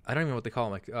 I don't even know what they call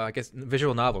them, I guess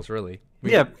visual novels, really.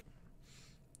 Yeah.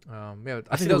 I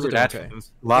think those are okay.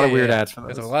 A lot of weird ads for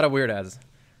those. There's a lot of weird ads.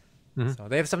 Mm-hmm. So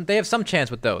they have some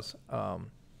chance with those.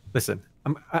 Listen,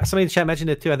 somebody in the chat mentioned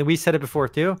it too. I think we said it before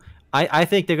too. I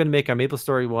think they're going to make a Maple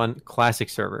Story 1 classic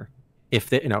server. if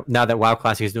they, now that WoW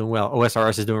Classic is doing well,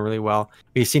 OSRS is doing really well.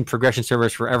 We've seen progression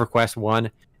servers for EverQuest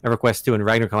 1, EverQuest 2, and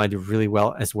Ragnarok Online do really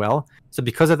well as well. So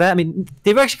because of that, I mean,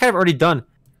 they've actually kind of already done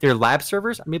their lab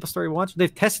servers on MapleStory 1. So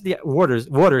they've tested the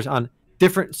waters on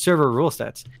different server rule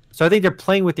sets. So I think they're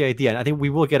playing with the idea. And I think we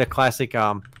will get a classic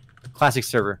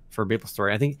server for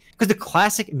MapleStory. I think because the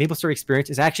classic MapleStory experience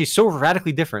is actually so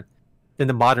radically different than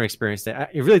the modern experience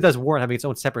that it really does warrant having its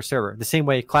own separate server. The same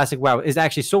way classic WoW is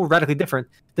actually so radically different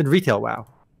than retail WoW.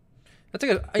 That's a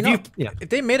good. If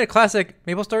they made a classic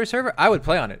MapleStory server, I would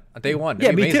play on it on day one.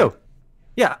 Yeah, me too.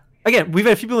 Yeah. Again, we've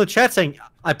had a few people in the chat saying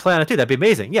I play on it too. That'd be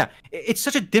amazing. Yeah, it's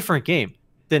such a different game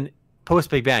than post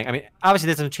Big Bang. I mean, obviously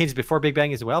there's some changes before Big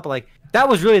Bang as well, but like that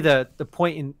was really the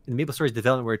point in MapleStory's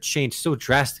development where it changed so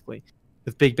drastically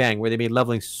with Big Bang, where they made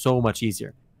leveling so much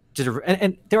easier.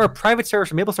 And there are private servers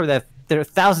for MapleStory that there are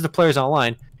thousands of players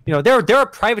online. There are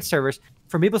private servers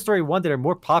for MapleStory 1 that are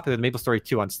more popular than MapleStory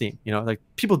 2 on Steam. Like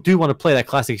people do want to play that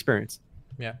classic experience.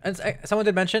 Yeah, and someone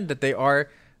did mention that they are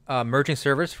merging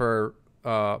servers for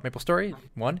MapleStory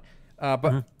 1,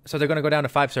 but so they're going to go down to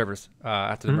 5 servers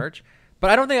after the merge. But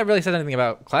I don't think that really says anything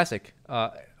about classic,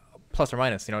 plus or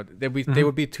minus. They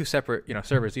would be 2 separate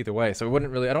servers either way. So it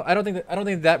wouldn't really. I don't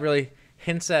think that really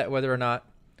hints at whether or not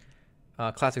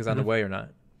classic is on the way or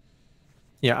not.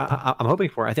 Yeah, I'm hoping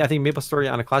for it. I think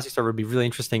MapleStory on a classic server would be really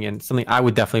interesting and something I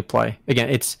would definitely play.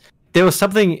 Again, there was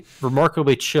something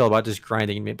remarkably chill about just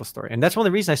grinding in MapleStory, and that's one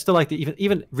of the reasons I still like the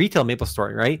even retail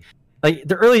MapleStory. Right, like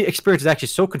the early experience is actually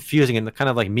so confusing and kind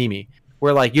of like memey,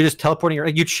 where like you're just teleporting,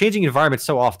 you're changing environments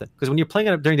so often. Because when you're playing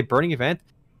it during the burning event,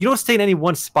 you don't stay in any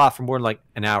one spot for more than like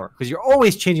an hour because you're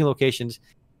always changing locations.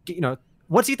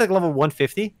 Once you get like level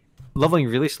 150, leveling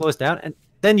really slows down, and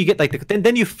then you get like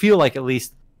then you feel like at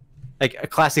least like a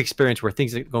classic experience where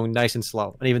things are going nice and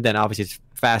slow. And even then, obviously, it's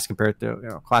fast compared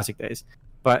to classic days.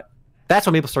 But that's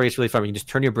what MapleStory is really fun. You can just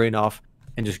turn your brain off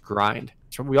and just grind.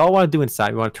 That's what we all want to do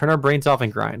inside. We want to turn our brains off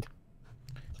and grind.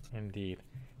 Indeed.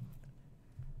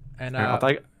 And go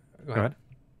ahead.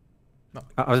 No.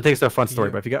 I was going to take us to a fun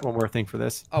story, but if you got one more thing for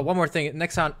this. Oh, one more thing.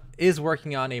 Nexon is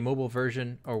working on a mobile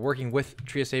version, or working with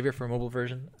Tree of Savior for a mobile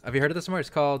version. Have you heard of this somewhere? It's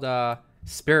called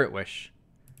Spirit Wish.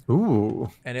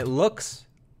 Ooh. And it looks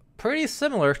pretty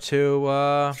similar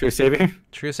to Tree of Savior.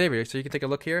 Tree of Savior. So you can take a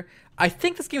look here. I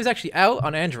think this game is actually out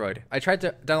on Android. I tried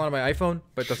to download it on my iPhone,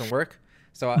 but it doesn't work.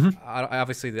 So I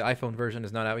obviously the iPhone version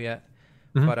is not out yet.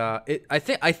 But I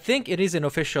think it is an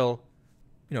official,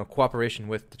 cooperation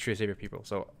with the Tree of Savior people.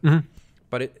 So,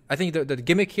 but I think the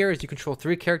gimmick here is you control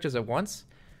 3 characters at once.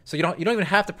 So you don't even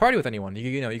have to party with anyone.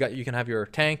 You can have your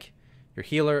tank, your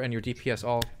healer, and your DPS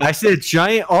all. I see a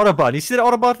giant auto button. You see the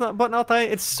auto button, Altai?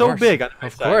 It's so big.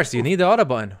 Of course, you need the auto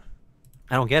button.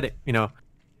 I don't get it.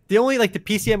 The only the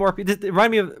PC MMORPG. It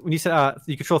reminded me of when you said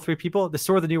you control 3 people. The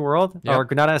Sword of the New World or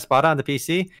Granada Espada on the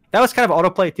PC. That was kind of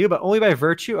autoplay too, but only by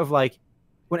virtue of like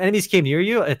when enemies came near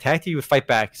you and attacked you, you would fight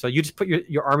back. So you just put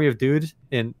your army of dudes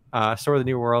in Sword of the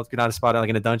New World, Granada Espada, like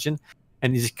in a dungeon,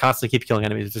 and you just constantly keep killing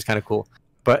enemies. It's just kind of cool.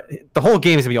 But the whole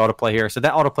game is gonna be autoplay here, so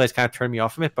that autoplay has kind of turned me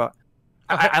off from it. But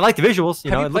I like the visuals.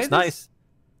 It looks nice.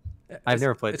 I've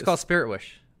never played. It's called Spirit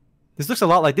Wish. This looks a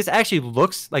lot like. This actually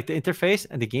looks like the interface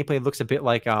and the gameplay looks a bit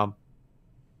like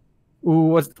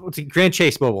what's Grand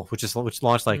Chase Mobile, which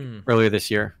launched like earlier this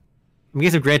year. I'm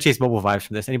getting some Grand Chase Mobile vibes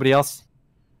from this. Anybody else?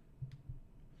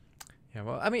 Yeah,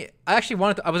 well, I mean, I actually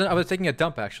wanted to, I was taking a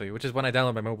dump actually, which is when I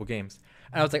download my mobile games,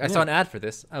 and I was like, I saw an ad for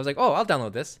this. I was like, oh, I'll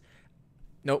download this.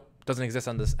 Nope, doesn't exist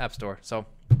on this app store. So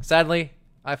sadly,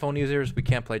 iPhone users, we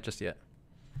can't play it just yet.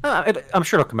 I'm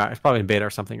sure it'll come out. It's probably in beta or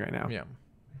something right now. Yeah.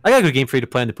 I got a good game for you to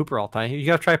play in the pooper all time. You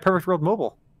got to try Perfect World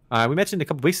Mobile. We mentioned it a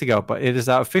couple weeks ago, but it is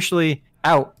officially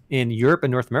out in Europe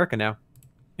and North America now,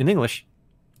 in English.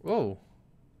 Whoa.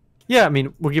 Yeah, I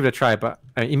mean, we'll give it a try, but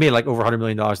he made like over $100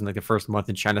 million in like the first month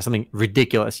in China, something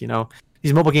ridiculous,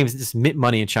 These mobile games just mint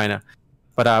money in China.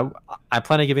 But I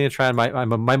plan on giving it a try on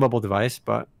my mobile device,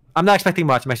 but I'm not expecting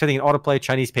much. I'm expecting an autoplay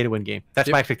Chinese pay-to-win game. That's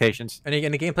my expectations. Any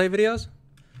gameplay videos?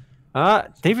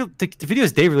 The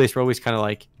videos they released were always kind of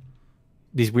like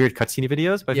these weird cutscene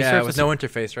videos. But yeah, with no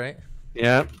interface, right?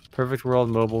 Yeah, Perfect World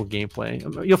mobile gameplay.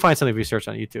 You'll find something if you search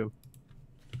on YouTube.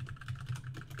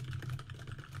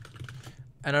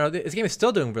 I don't know. This game is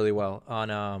still doing really well on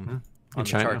the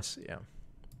China. charts. Yeah.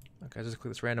 Okay, just click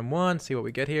this random one. See what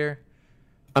we get here.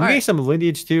 I'm getting some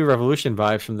Lineage 2 Revolution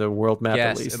vibes from the world map.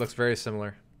 Yes, at least. It looks very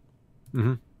similar.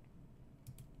 I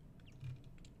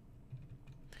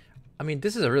mean,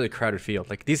 this is a really crowded field.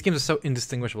 Like these games are so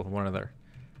indistinguishable from one another.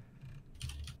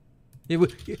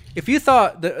 If you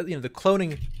thought the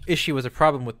cloning issue was a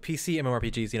problem with PC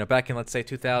MMORPGs, back in let's say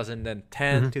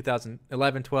 2010,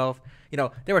 2011, 12,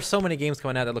 there were so many games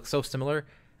coming out that look so similar.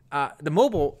 The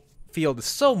mobile field is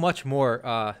so much more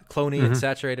cloney and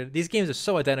saturated. These games are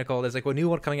so identical. There's like a new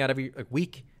one coming out every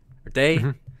week or day.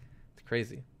 It's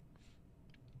crazy.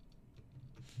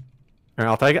 All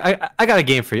right, Altai, I got a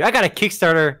game for you. I got a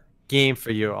Kickstarter game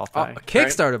for you, Altai.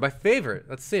 Kickstarter, my favorite.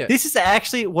 Let's see it. This is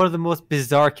actually one of the most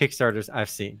bizarre Kickstarters I've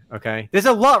seen. Okay, there's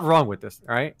a lot wrong with this.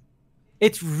 All right,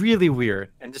 it's really weird.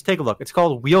 And just take a look. It's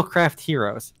called Wheelcraft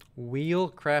Heroes.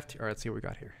 Wheelcraft. All right, let's see what we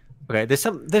got here. Okay, there's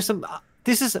some.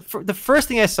 This is the first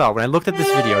thing I saw when I looked at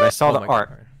this video and I saw the art.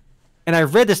 God. And I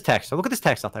read this text. So look at this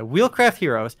text, Altai. Wheelcraft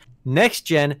Heroes, next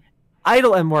gen,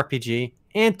 idle MMORPG,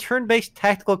 and turn-based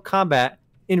tactical combat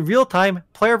in real time,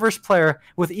 player versus player,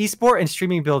 with esport and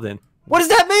streaming built-in. What does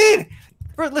that mean?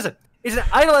 Listen, it's an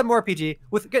idle MMORPG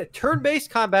with turn-based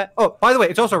combat. Oh, by the way,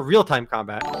 it's also real-time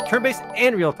combat, turn-based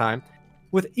and real-time,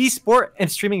 with esport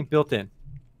and streaming built-in.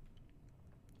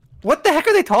 What the heck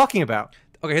are they talking about?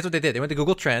 Okay, here's what they did. They went to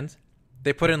Google Trends.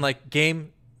 They put in like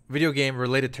video game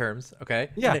related terms. Okay.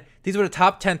 Yeah. These were the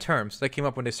top 10 terms that came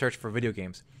up when they searched for video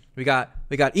games. We got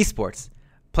esports,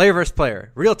 player versus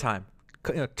player, real time,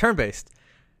 turn based,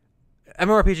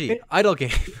 MMORPG, idle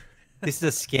game. This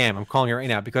is a scam. I'm calling it right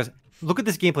now because look at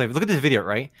this gameplay. Look at this video,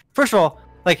 right? First of all,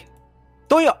 like,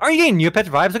 are you getting Neopets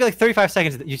vibes? Look at like 35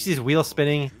 seconds. You see this wheel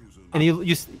spinning, and you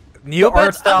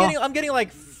Neopets. I'm getting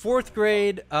like fourth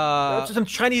grade. Some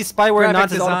Chinese spyware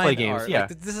nonsense autoplay games. Art. Yeah,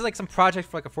 like, this is like some project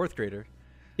for like a fourth grader.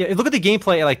 Yeah, look at the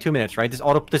gameplay at like 2 minutes, right? This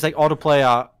like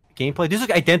autoplay gameplay. This is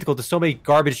like identical to so many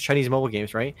garbage Chinese mobile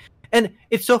games, right? And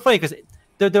it's so funny because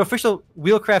the official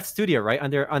Wheelcraft studio, right,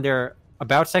 on their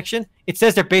about section, it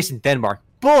says they're based in Denmark.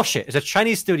 Bullshit. It's a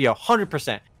Chinese studio,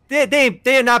 100%.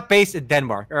 They are not based in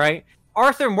Denmark, all right?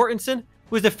 Arthur Mortensen,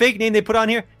 who's the fake name they put on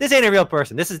here, this ain't a real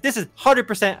person. This is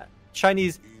 100%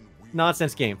 Chinese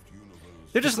nonsense game.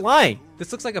 They're just lying.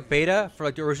 This looks like a beta for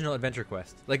like the original Adventure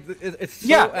Quest. Like it's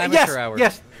so amateur hour.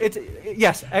 Yes, that's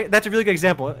a really good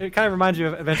example. It kind of reminds you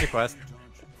of Adventure Quest.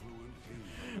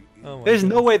 There's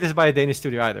no way this is by a Danish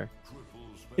studio either.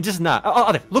 It's just not.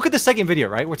 Look at the second video,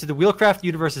 right? Where it's the Wheelcraft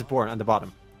Universe is Born on the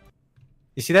bottom.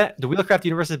 You see that? The Wheelcraft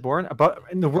Universe is Born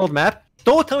in the world map.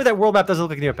 Don't tell me that world map doesn't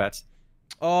look like Neopets.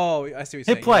 Oh, I see what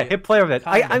you're saying. Hit play over that.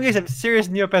 I'm getting some serious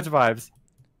Neopets vibes.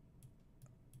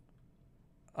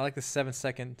 I like the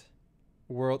 7-second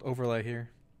world overlay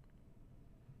here.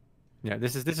 Yeah,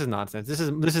 this is nonsense. This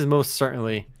is most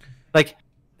certainly like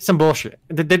some bullshit.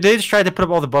 They just tried to put up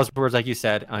all the buzzwords like you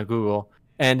said on Google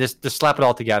and just slap it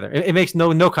all together. It makes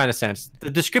no kind of sense.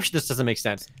 The description just doesn't make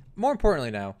sense. More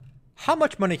importantly now, how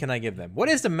much money can I give them? What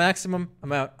is the maximum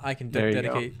amount I can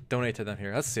donate to them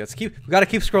here? Let's see. We got to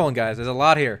keep scrolling, guys. There's a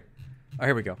lot here. Oh,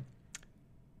 here we go.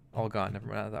 All gone. Never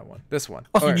mind that one. This one.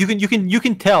 Also, you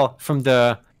can tell from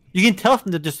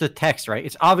just the text, right?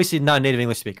 It's obviously not a native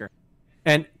English speaker,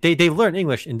 and they learned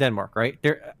English in Denmark, right?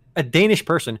 A Danish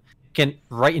person can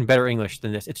write in better English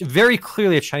than this. It's very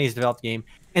clearly a Chinese developed game,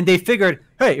 and they figured,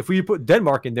 hey, if we put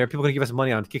Denmark in there, people are gonna give us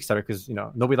money on Kickstarter because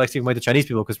nobody likes to give money to Chinese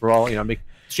people because we're all make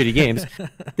shitty games.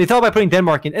 They thought by putting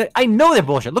Denmark in. And I know they're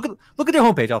bullshit. Look at their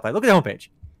homepage, Altai. Look at their homepage.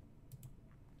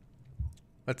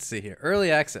 Let's see here.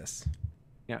 Early access.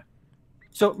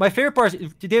 So my favorite part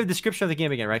is they have a description of the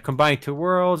game again, right? Combining two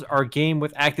worlds, our game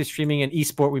with active streaming and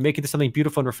esport. We make it into something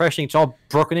beautiful and refreshing. It's all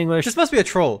broken English. This must be a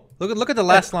troll. Look at the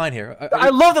last line here. I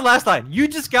love the last line. You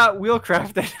just got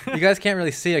Wheelcrafted. You guys can't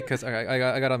really see it because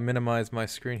I gotta minimize my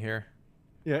screen here.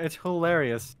 Yeah, it's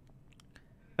hilarious.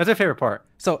 That's my favorite part.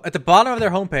 So at the bottom of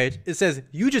their homepage, it says,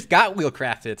 "You just got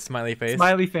Wheelcrafted." Smiley face.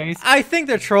 Smiley face. I think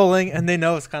they're trolling, and they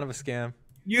know it's kind of a scam.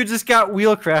 You just got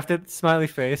Wheelcrafted, smiley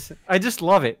face. I just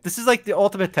love it. This is like the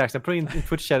ultimate text. I'm putting in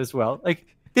Twitch chat as well. Like,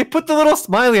 they put the little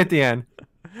smiley at the end.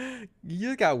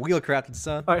 You got Wheelcrafted,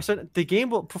 son. All right, so the game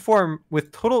will perform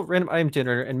with total random item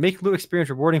generator and make loot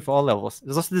experience rewarding for all levels.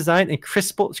 There's also designed in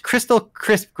crystal crisp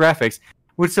graphics,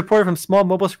 which support from small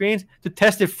mobile screens to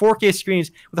tested 4K screens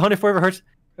with 144 hertz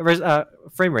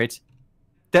frame rates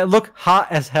that look hot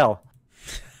as hell.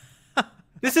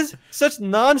 This is such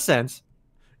nonsense.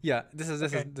 Yeah, this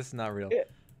is not real.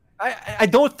 I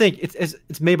don't think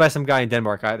it's made by some guy in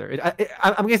Denmark either.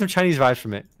 I'm getting some Chinese vibes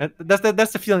from it.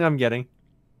 That's the feeling I'm getting.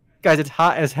 Guys, it's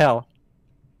hot as hell.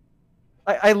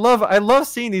 I love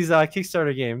seeing these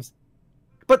Kickstarter games,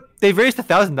 but they've raised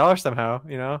 $1,000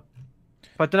 somehow,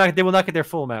 But they will not get their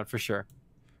full amount for sure.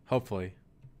 Hopefully.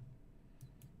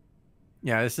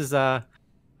 Yeah, this is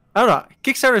I don't know.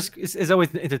 Kickstarter is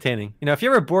always entertaining. If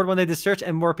you're ever bored one day, just search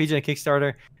MMORPG on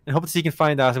Kickstarter and hope to see you can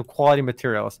find some quality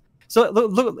materials. So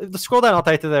look, scroll down all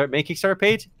the way to the main Kickstarter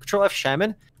page. Control F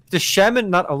Shaman. The Shaman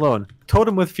not alone.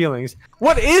 Totem with feelings.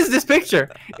 What is this picture?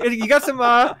 You got some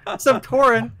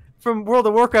Tauren from World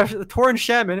of Warcraft, the Tauren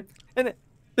Shaman, and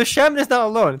the Shaman is not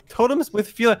alone. Totems with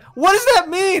feelings. What does that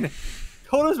mean?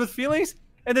 Totems with feelings?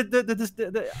 And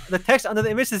the text under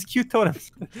the image is cute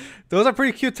totems. Those are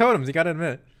pretty cute totems, you gotta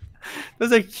admit.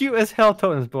 Those are cute as hell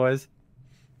totems, boys.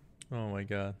 Oh my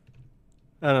god.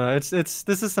 I don't know.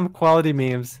 This is some quality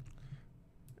memes.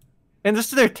 And this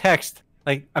is their text,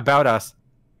 like, about us.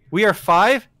 We are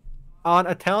 5 on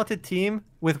a talented team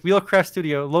with Wheelcraft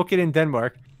Studio located in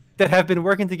Denmark that have been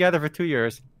working together for 2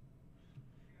 years.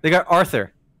 They got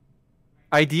Arthur.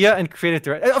 Idea and creative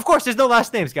director. Of course, there's no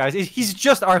last names, guys. He's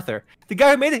just Arthur. The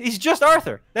guy who made it, he's just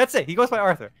Arthur. That's it. He goes by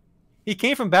Arthur. He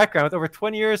came from background with over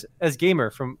 20 years as gamer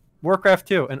from Warcraft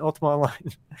 2 and Ultima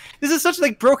Online. This is such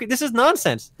like broken. This is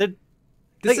nonsense. This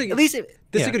is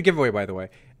a good giveaway, by the way.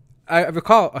 I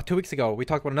recall 2 weeks ago we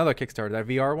talked about another Kickstarter, that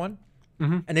VR one,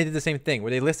 and they did the same thing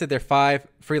where they listed their 5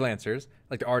 freelancers,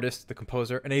 like the artist, the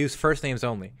composer, and they used first names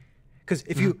only. Because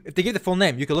if they give the full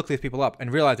name, you could look these people up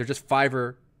and realize they're just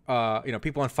Fiverr.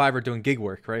 People on Fiverr doing gig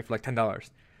work, right, for like $10.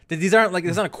 These aren't like,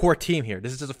 there's not a core team here.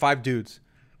 This is just 5 dudes.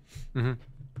 Mm-hmm.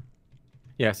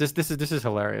 Yes, this is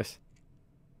hilarious.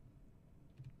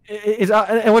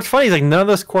 And what's funny is like none of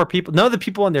those core people, none of the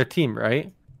people on their team,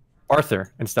 right?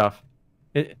 Arthur and stuff.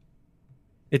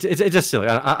 It's just silly.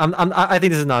 I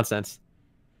think this is nonsense.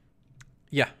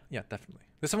 Yeah, definitely.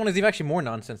 This one is even actually more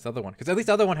nonsense than the other one, because at least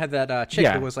the other one had that chick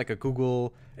who was like a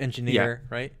Google engineer,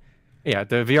 right? Yeah,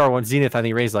 the VR one, Zenith, I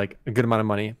think raised like a good amount of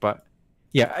money, but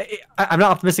yeah, I'm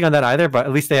not optimistic on that either. But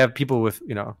at least they have people with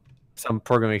some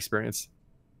programming experience.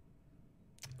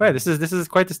 But yeah, this is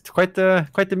quite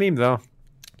the meme though.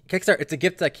 Kickstarter, it's a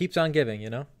gift that keeps on giving,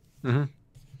 Mm-hmm.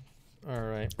 All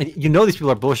right. And these people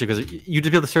are bullshit because you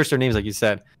just be able to search their names like you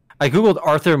said. I googled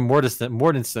Arthur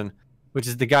Mortensen, which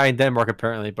is the guy in Denmark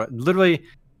apparently, but literally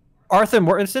Arthur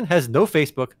Mortensen has no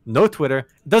Facebook, no Twitter,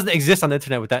 doesn't exist on the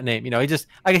internet with that name. I guess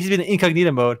he's been in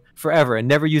incognito mode forever and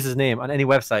never used his name on any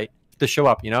website to show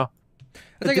up. They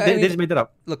just made that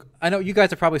up. Look, I know you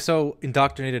guys are probably so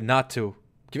indoctrinated not to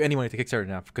give any money to Kickstarter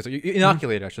now, because you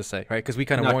inoculated, I should say, right? Because we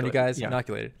kind of warned you guys,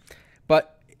 inoculated.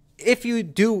 But if you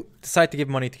do decide to give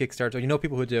money to Kickstarter, or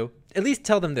people who do, at least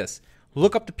tell them this: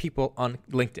 look up the people on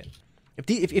LinkedIn.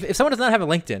 If someone does not have a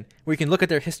LinkedIn where you can look at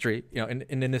their history, in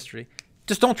the industry,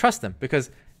 just don't trust them,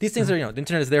 because these things are, the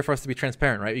internet is there for us to be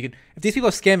transparent, right? If these people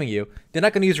are scamming you, they're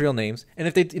not going to use real names, and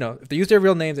if they use their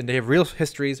real names and they have real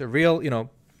histories or real,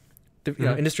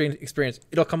 industry experience,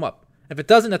 it'll come up. If it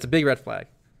doesn't, that's a big red flag.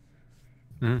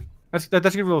 Mm-hmm. That's a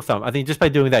good rule of thumb. I think just by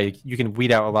doing that, you can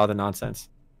weed out a lot of the nonsense.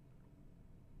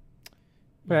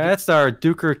 Yeah, that's our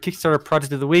Duker Kickstarter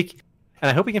project of the week, and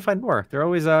I hope we can find more. They're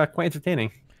always quite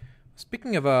entertaining.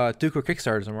 Speaking of Duker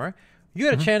Kickstarters, Omar, you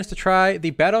had a chance to try the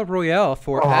Battle Royale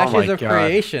for Ashes of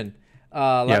Creation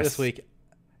this week.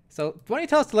 So why don't you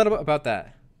tell us a little bit about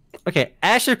that? Okay,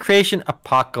 Ashes of Creation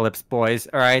Apocalypse, boys.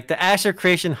 All right, the Ashes of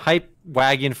Creation hype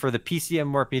wagon for the PC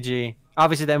MMORPG.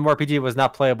 Obviously, the MMORPG was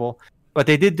not playable, but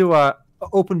they did do a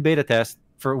open beta test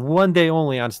for 1 day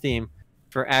only on Steam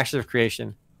for Ashes of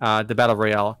Creation, the Battle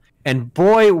Royale. And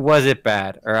boy, was it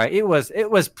bad. All right, it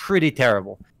was pretty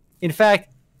terrible. In fact,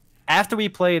 after we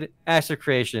played Ashes of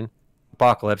Creation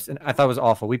Apocalypse, and I thought it was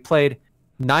awful, we played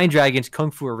Nine Dragons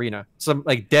Kung Fu Arena, some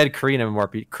like dead Korean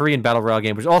MMORPG, Korean Battle Royale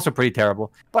game, which was also pretty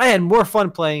terrible. But I had more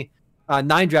fun playing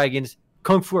Nine Dragons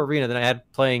Kung Fu Arena than I had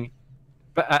playing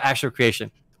Ashes of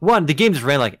Creation. One, the game just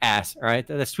ran like ass. All right,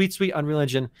 the sweet Unreal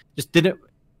Engine just didn't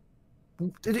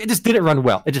run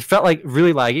well. It just felt like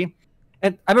really laggy.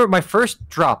 And I remember my first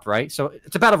drop. Right, so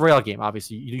it's a Battle Royale game.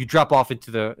 Obviously, you drop off into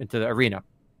the arena.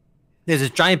 There's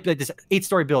this giant, this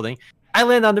 8-story building. I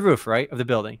land on the roof, right, of the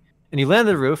building, and you land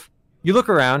on the roof. You look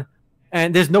around,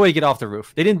 and there's no way to get off the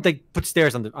roof. They didn't put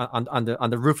stairs on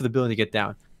the roof of the building to get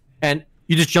down, and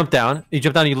you just jump down. You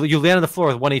jump down, and you land on the floor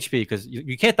with 1 HP because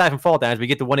you can't dive and fall down, but you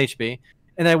get to 1 HP.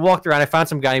 And I walked around. I found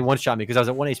some guy who one-shot me because I was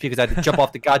at 1 HP because I had to jump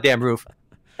off the goddamn roof.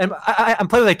 And I'm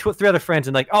playing with like 3 other friends,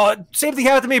 and like, oh, same thing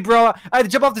happened to me, bro. I had to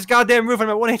jump off this goddamn roof, and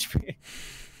I'm at 1 HP.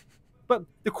 But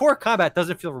the core combat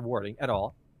doesn't feel rewarding at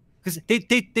all. Because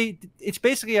it's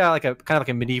basically like a kind of like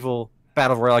a medieval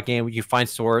battle royale game where you find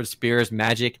swords, spears,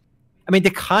 magic. I mean, the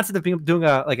concept of doing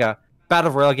a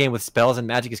battle royale game with spells and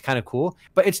magic is kind of cool,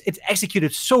 but it's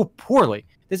executed so poorly.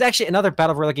 There's actually another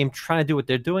battle royale game trying to do what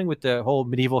they're doing with the whole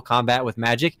medieval combat with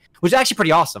magic, which is actually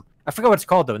pretty awesome. I forgot what it's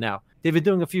called though now. They've been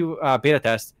doing a few beta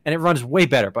tests, and it runs way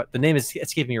better, but the name is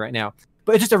escaping me right now.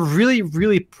 But it's just a really,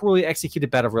 really poorly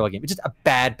executed battle royale game. It's just a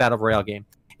bad battle royale game.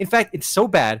 In fact, it's so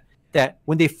bad that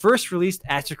when they first released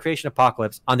Astro Creation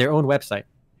Apocalypse on their own website,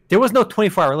 there was no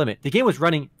 24-hour limit. The game was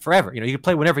running forever. You could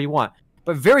play whenever you want.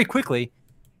 But very quickly,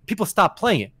 people stopped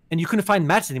playing it, and you couldn't find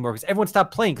matches anymore because everyone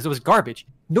stopped playing because it was garbage.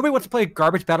 Nobody wants to play a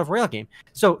garbage battle royale game.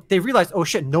 So they realized, oh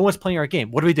shit, no one's playing our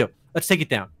game. What do? Let's take it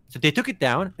down. So they took it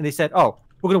down, and they said, oh,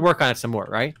 we're going to work on it some more,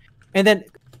 right? And then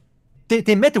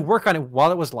they meant to work on it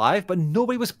while it was live, but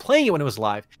nobody was playing it when it was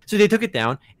live. So they took it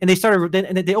down, and they started.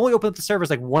 And they only opened up the servers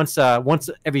like once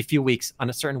every few weeks on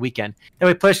a certain weekend. That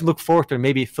way, players can look forward to and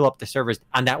maybe fill up the servers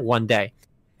on that one day.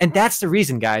 And that's the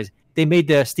reason, guys, they made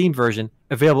the Steam version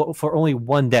available for only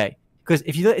one day. Because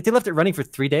if they left it running for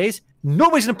 3 days,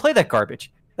 nobody's gonna play that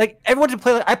garbage. Like everyone's gonna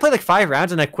play. I played like 5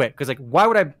 rounds and I quit because like why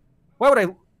would I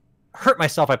hurt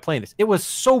myself by playing this? It was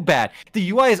so bad.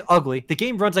 The UI is ugly. The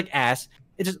game runs like ass.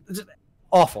 It's just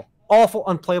awful,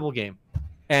 unplayable game.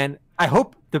 And I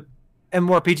hope the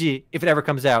MMORPG, if it ever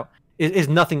comes out, is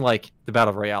nothing like the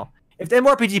Battle Royale. If the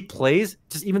MMORPG plays,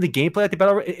 just even the gameplay like the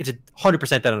Battle Royale, it's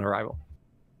 100% dead on arrival.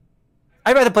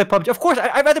 I'd rather play PUBG. Of course,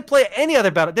 I'd rather play any other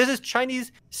battle. There's this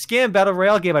Chinese scam Battle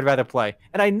Royale game I'd rather play.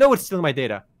 And I know it's stealing my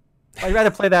data. I'd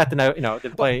rather play that than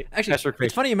play actually,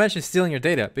 it's funny you mentioned stealing your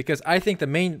data because I think the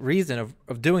main reason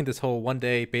of doing this whole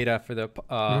one-day beta for the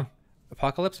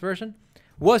Apocalypse version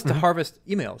was to harvest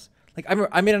emails. Like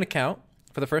I made an account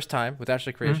for the first time with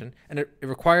Astro Creation, and it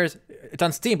requires it's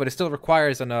on Steam, but it still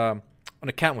requires an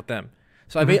account with them.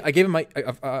 So I gave them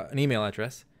an email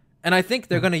address, and I think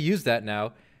they're going to use that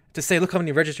now to say, look how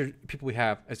many registered people we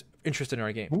have as interested in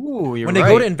our game. Ooh, when they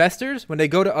go to investors, when they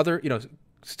go to other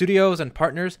studios and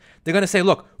partners, they're going to say,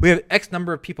 look, we have X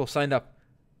number of people signed up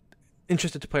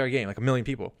interested to play our game, like 1 million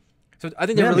people. So I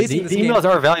think they're releasing this the emails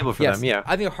are valuable for them. Yeah,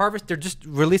 I think they're just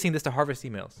releasing this to harvest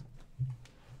emails.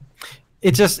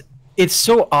 It's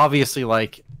so obviously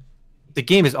like the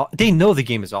game is. They know the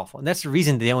game is awful, and that's the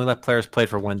reason they only let players play it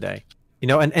for one day.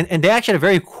 And they actually had a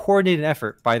very coordinated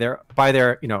effort by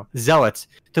their zealots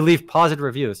to leave positive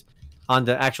reviews on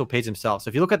the actual page themselves. So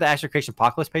if you look at the Astro Creation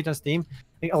Apocalypse page on Steam,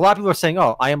 a lot of people are saying,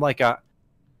 "Oh, I am like a."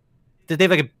 They have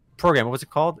like a program. What's it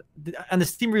called? On the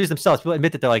Steam reviews themselves, people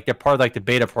admit that they're part of like the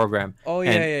beta program. Oh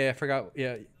yeah, I forgot.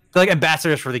 Yeah, they're like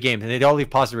ambassadors for the game, and they all leave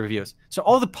positive reviews. So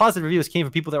all the positive reviews came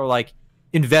from people that were like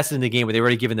invested in the game, where they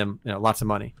already given them lots of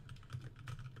money.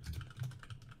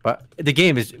 But the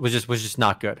game was just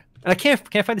not good. And I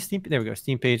can't find the Steam. There we go.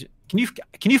 Steam page. Can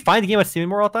you find the game on Steam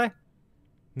anymore, Altai?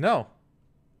 No.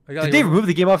 Did they remove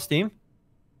the game off Steam?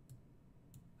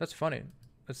 That's funny.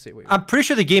 Let's see. Wait. I'm pretty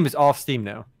sure the game is off Steam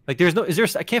now. Like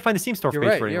I can't find the Steam store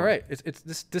page for it. You're right. This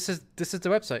is the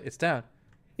website. It's down.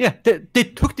 Yeah, they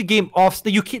took the game off.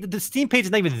 The Steam page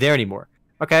is not even there anymore.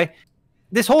 Okay,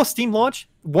 this whole Steam launch,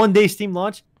 1 day Steam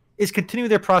launch, is continuing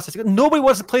their process. Nobody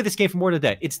wants to play this game for more than a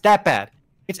day. It's that bad.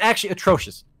 It's actually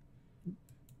atrocious.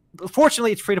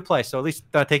 Fortunately, it's free to play, so at least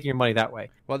they're not taking your money that way.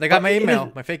 Well, they got my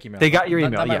email, my fake email. They got your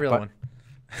email, not my real one.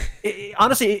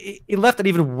 Honestly, it left an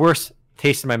even worse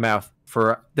taste in my mouth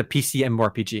for the PC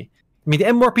MMORPG. I mean, the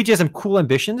MMORPG has some cool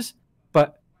ambitions,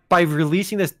 but by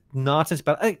releasing this nonsense,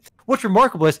 what's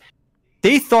remarkable is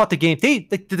they thought the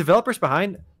developers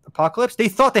behind Apocalypse, they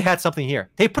thought they had something here.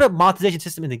 They put a monetization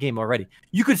system in the game already.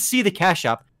 You could see the cash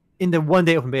shop in the 1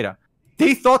 day open beta.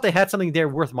 They thought they had something there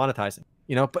worth monetizing,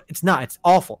 but it's not. It's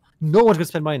awful. No one's going to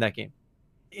spend money in that game.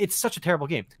 It's such a terrible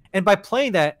game. And by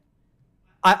playing that,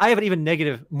 I have an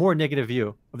even more negative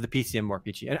view of the PC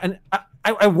MMORPG. And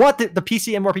I want the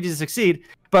PC MMORPG to succeed,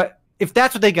 but if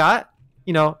that's what they got,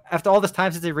 after all this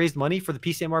time since they raised money for the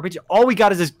PC MMORPG, all we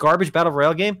got is this garbage Battle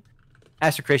Royale game.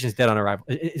 Astro Creation is dead on arrival.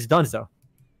 It's done, though.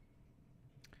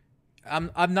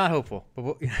 I'm not hopeful,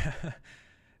 but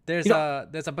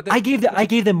I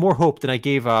gave them more hope than I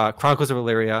gave Chronicles of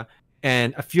Illyria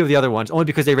and a few of the other ones, only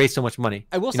because they raised so much money.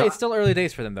 I will say it's still early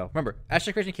days for them, though. Remember,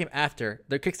 Astro Creation came after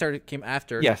their Kickstarter came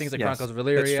after things like Chronicles of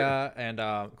Illyria and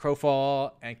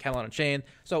Crowfall and Camelot Unchained.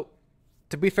 So,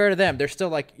 to be fair to them, they're still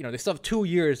they still have 2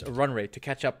 years of run rate to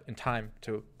catch up in time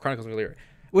to Chronicles of Illyria,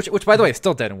 which by the way is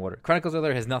still dead in water. Chronicles of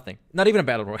Illyria has nothing, not even a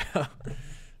battle royale.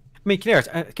 I mean,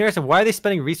 Canaris, why are they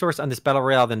spending resource on this battle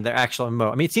royale than their actual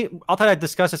MMO? I mean, I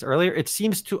discussed this earlier. It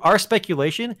seems to our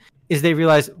speculation is they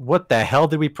realize, what the hell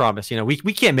did we promise?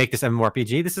 We can't make this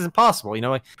MMORPG. This is impossible.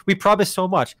 We promised so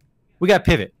much. We got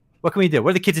to pivot. What can we do? What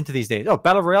are the kids into these days? Oh,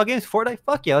 battle royale games, Fortnite.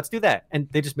 Fuck yeah, let's do that. And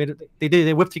they just made it.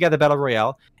 They whipped together battle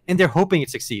royale, and they're hoping it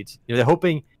succeeds. They're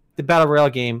hoping the battle royale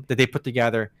game that they put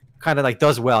together kind of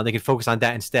does well, and they can focus on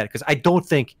that instead. Because I don't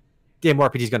think the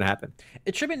MMORPG is going to happen.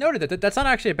 It should be noted that that's not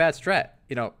actually a bad strat,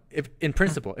 if in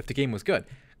principle, if the game was good.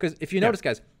 Because if you notice,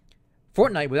 guys,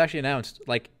 Fortnite was actually announced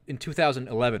in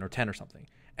 2011 or 10 or something.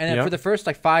 And then for the first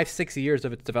 5-6 years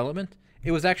of its development,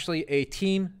 it was actually a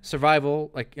team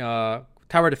survival, like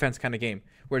tower defense kind of game,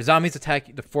 where zombies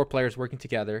attack the 4 players working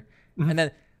together, and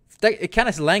then it kind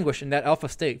of languished in that alpha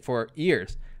state for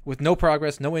years with no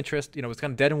progress, no interest. You know, it was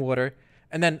kind of dead in water.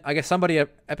 And then I guess somebody at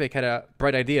Epic had a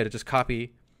bright idea to just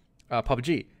copy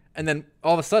PUBG, and then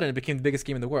all of a sudden it became the biggest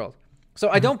game in the world. So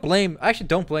I actually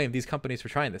don't blame these companies for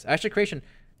trying this. Astro Creation,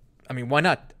 I mean, why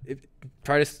not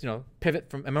try to pivot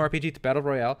from MMORPG to Battle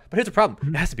Royale? But here's the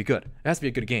problem: it has to be good. It has to be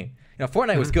a good game. You know,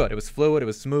 Fortnite was good. It was fluid. It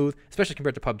was smooth, especially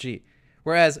compared to PUBG.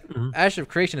 Whereas Astro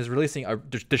Creation is releasing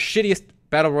the shittiest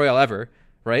Battle Royale ever,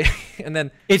 right? And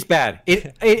then it's bad.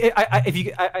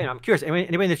 I'm curious.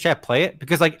 Anybody in the chat play it?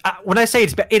 Because like when I say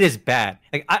it's bad, it is bad.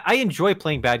 Like I enjoy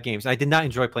playing bad games. I did not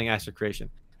enjoy playing Astro Creation.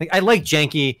 Like I like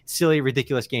janky, silly,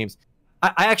 ridiculous games.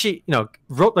 I actually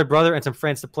wrote my brother and some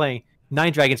friends to play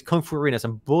Nine Dragons Kung Fu Arena,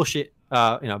 some bullshit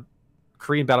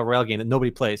Korean battle royale game that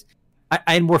nobody plays.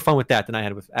 I had more fun with that than I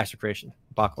had with Astro Creation,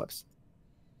 Apocalypse.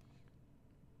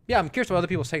 Yeah, I'm curious what other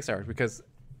people's takes are, because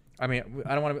I mean,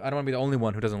 I don't want to be the only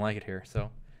one who doesn't like it here.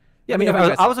 So yeah,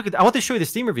 I want to show you the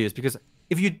Steam reviews, because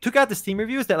if you took out the Steam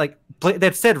reviews that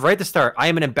said right at the start, I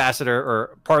am an ambassador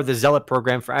or part of the Zealot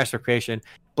program for Astro Creation,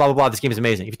 blah blah blah, this game is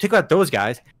amazing. If you took out those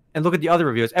guys and look at the other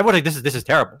reviews, everyone's like, this is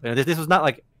terrible. This was not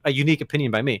like a unique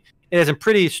opinion by me. It has some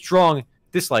pretty strong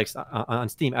dislikes on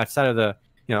Steam outside of the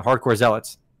hardcore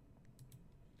Zealots.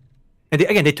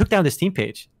 And they took down the Steam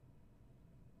page.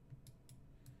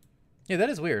 Yeah, that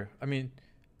is weird. I mean,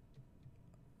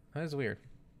 that is weird.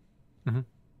 Mm-hmm.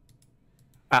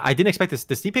 I didn't expect this.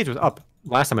 The Steam page was up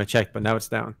last time I checked, but now it's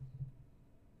down.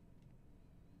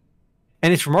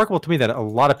 And it's remarkable to me that a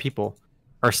lot of people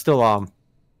are still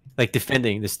like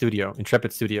defending the studio,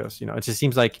 Intrepid Studios. It just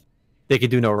seems like they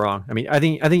could do no wrong. I mean, I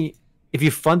think if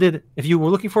you were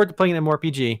looking forward to playing an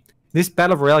MMORPG, this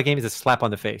Battle Royale game is a slap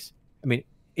on the face. I mean,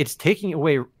 it's taking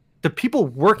away the people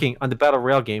working on the Battle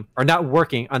Royale game are not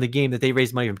working on the game that they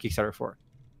raised money from Kickstarter for.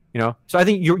 So I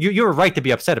think you're right to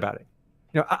be upset about it.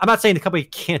 I'm not saying the company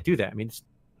can't do that. I mean,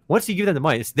 once you give them the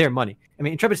money, it's their money. I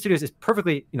mean, Intrepid Studios is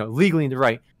perfectly, legally in the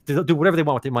right to do whatever they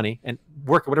want with their money and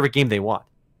work whatever game they want.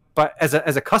 But as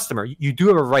a customer, you do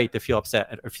have a right to feel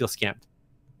upset or feel scammed.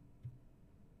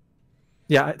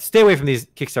 Yeah, stay away from these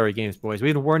Kickstarter games, boys.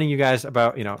 We've been warning you guys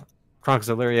about, Chronicles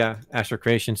of Lyria, Astro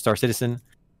Creation, Star Citizen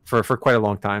for quite a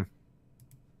long time.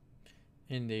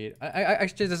 Indeed. I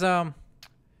actually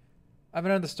I have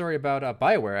another story about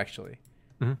BioWare, actually.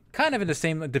 Mm-hmm. Kind of in the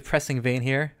same depressing vein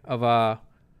here of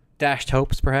dashed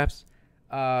hopes, perhaps.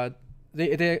 BioWare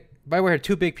had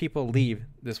 2 big people leave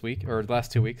this week, or the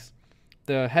last 2 weeks.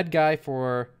 The head guy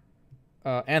for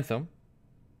Anthem,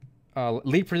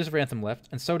 lead producer for Anthem, left,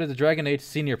 and so did the Dragon Age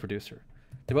senior producer.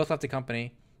 They both left the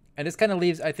company, and this kind of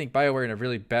leaves, I think, BioWare in a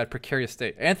really bad, precarious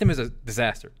state. Anthem is a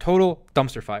disaster, total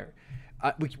dumpster fire.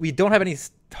 We don't have any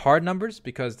hard numbers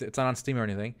because it's not on Steam or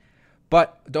anything,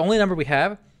 but the only number we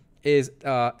have is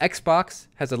Xbox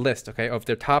has a list, okay, of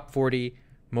their top 40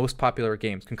 most popular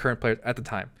games, concurrent players at the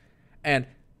time, and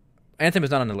Anthem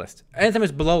is not on the list. Anthem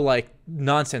is below like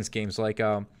nonsense games like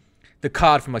the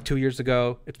COD from like 2 years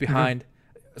ago. It's behind.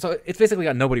 Mm-hmm. So it's basically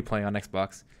got nobody playing on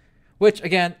Xbox, which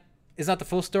again is not the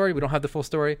full story. We don't have the full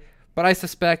story, but I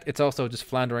suspect it's also just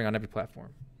floundering on every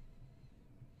platform.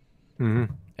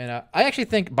 Mm-hmm. And I actually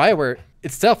think BioWare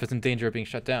itself is in danger of being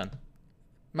shut down.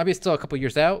 Maybe it's still a couple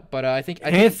years out, but I think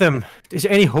Anthem. Is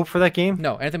there any hope for that game?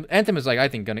 No, Anthem is like, I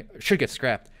think should get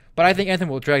scrapped, but I think Anthem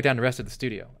will drag down the rest of the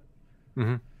studio.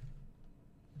 Mm-hmm.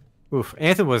 Oof,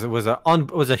 Anthem was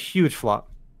a huge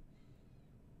flop.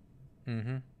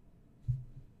 Mm-hmm.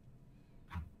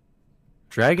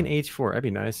 Dragon Age 4, that'd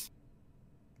be nice.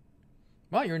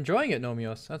 Wow, you're enjoying it,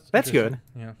 Nomios. That's good.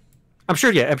 Yeah. I'm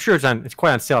sure it's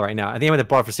quite on sale right now. I think I might have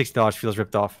bought it for $60 feels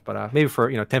ripped off, but maybe for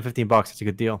 $10-15 it's a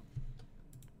good deal.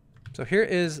 So here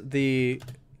is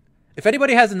if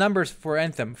anybody has the numbers for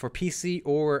Anthem for PC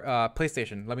or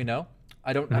PlayStation, let me know.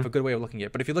 I don't have a good way of looking at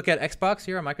it, but if you look at Xbox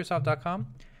here on Microsoft.com,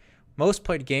 most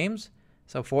played games.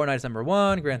 So Fortnite is number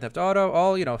 1, Grand Theft Auto,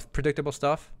 all predictable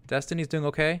stuff. Destiny's doing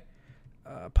okay.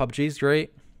 PUBG's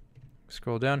great.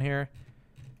 Scroll down here.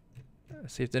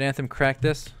 See if did Anthem crack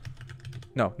this.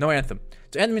 No Anthem.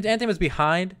 So Anthem is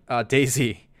behind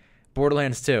DayZ,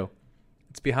 Borderlands 2.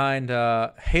 It's behind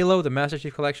Halo, the Master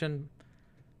Chief Collection.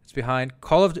 It's behind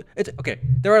Call of Duty. Okay,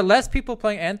 there are less people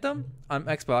playing Anthem on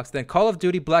Xbox than Call of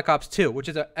Duty Black Ops 2, which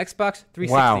is an Xbox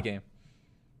 360 game.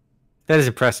 That is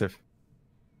impressive.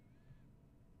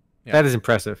 Yeah. That is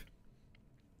impressive.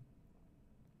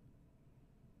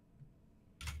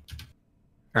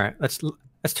 All right, let's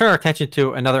turn our attention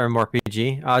to another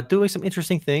MMORPG doing some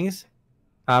interesting things.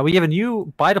 We have a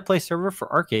new buy-to-play server for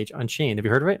ArcheAge Unchained. Have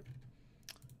you heard of it?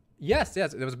 Yes. There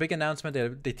was a big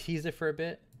announcement. They teased it for a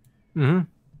bit, Mm-hmm.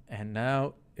 and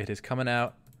now it is coming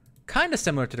out, kind of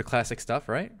similar to the classic stuff,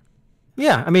 right?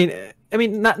 Yeah,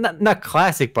 not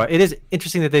classic, but it is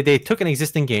interesting that they took an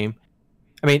existing game.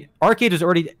 I mean, Arcade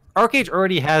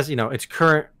already has its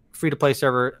current free to play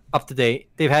server up to date.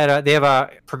 They have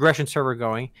a progression server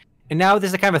going, and now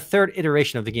there's a kind of a third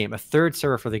iteration of the game, a third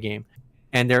server for the game,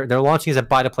 and they're launching as a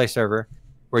buy to play server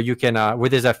where you can where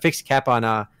there's a fixed cap on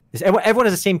everyone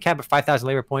has the same cap of 5,000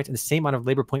 labor points and the same amount of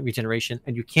labor point regeneration,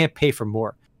 and you can't pay for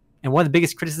more. And one of the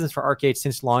biggest criticisms for Arcade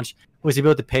since launch was the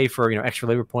ability to pay for extra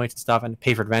labor points and stuff and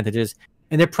pay for advantages.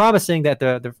 And they're promising that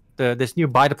this new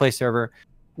buy to play server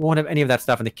won't have any of that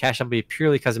stuff, and the cash out will be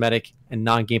purely cosmetic and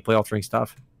non gameplay altering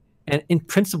stuff. And in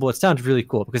principle, it sounds really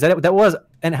cool because that was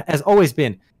and has always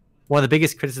been one of the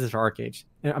biggest criticisms for Arcade.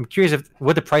 And I'm curious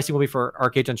what the pricing will be for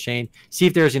Arcade Unchained. See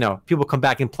if there's people come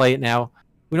back and play it now.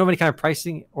 We don't have any kind of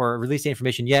pricing or release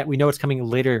information yet. We know it's coming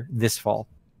later this fall.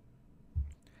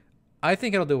 I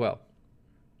think it'll do well.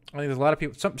 I think there's a lot of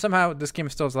people. Somehow this game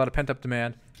still has a lot of pent up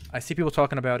demand. I see people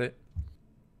talking about it.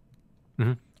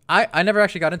 Mm-hmm. I never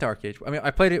actually got into Arcade. I mean,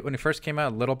 I played it when it first came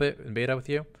out a little bit in beta with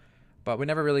you, but we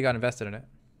never really got invested in it.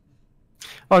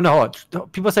 Oh no!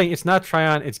 People are saying it's not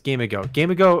Trion, it's GameAgo.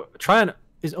 Trion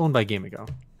is owned by GameAgo.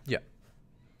 Yeah.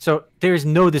 So there is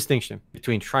no distinction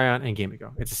between Trion and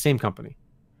GameAgo. It's the same company.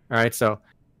 All right. So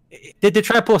they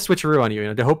try to pull a switcheroo on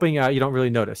you. They're hoping you don't really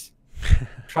notice.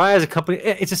 Trion as a company,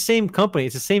 it's the same company.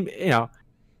 It's the same.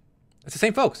 It's the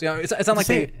same folks. It's not like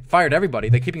they fired everybody.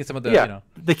 They're keeping some of the. Yeah.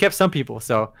 They kept some people.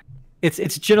 So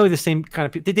it's generally the same kind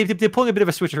of people. They're pulling a bit of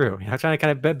a switcheroo. Trying to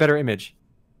kind of better image.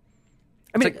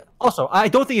 I mean, also, I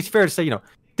don't think it's fair to say,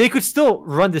 they could still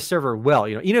run this server well.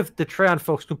 Even if the Trion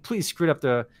folks completely screwed up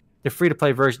the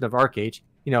free-to-play version of Arcade,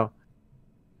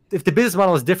 if the business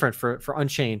model is different for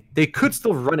Unchained, they could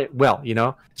still run it well,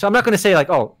 So I'm not going to say,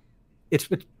 it's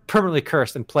permanently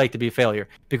cursed and plagued to be a failure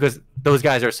because those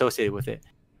guys are associated with it,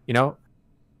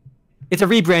 It's a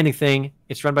rebranding thing.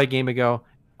 It's run by GameAgo.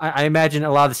 I imagine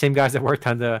a lot of the same guys that worked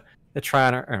on the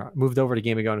Trion are moved over to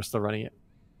GameAgo and are still running it.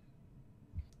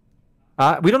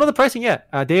 We don't know the pricing yet.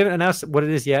 They haven't announced what it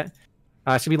is yet.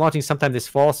 It should be launching sometime this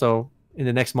fall, so in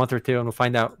the next month or two, and we'll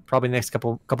find out probably the next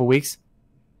couple weeks.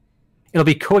 It'll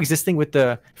be coexisting with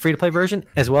the free-to-play version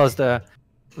as well as the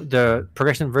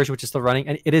progression version, which is still running.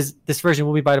 And this version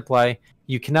will be buy to play.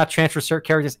 You cannot transfer certain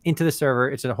characters into the server.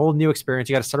 It's a whole new experience.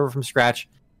 You got to start over from scratch.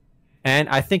 And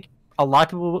I think a lot of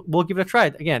people will give it a try.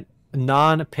 Again,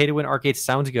 non-pay-to-win Arcade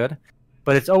sounds good,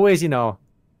 but it's always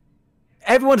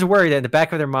everyone's worried that in the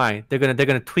back of their mind they're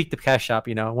gonna tweak the cash shop,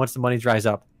 once the money dries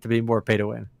up to be more pay to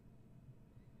win.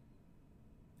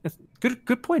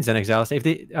 Good points, then, Exalis.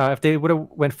 If they would have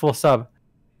went full sub,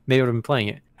 maybe would have been playing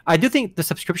it. I do think the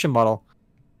subscription model,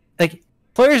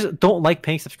 players don't like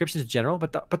paying subscriptions in general,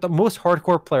 but the most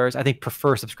hardcore players I think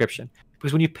prefer subscription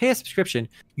because when you pay a subscription,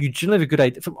 you generally have a good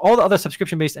idea. From all the other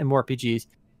subscription-based MMORPGs,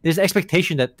 there's an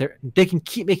expectation that they can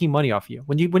keep making money off you.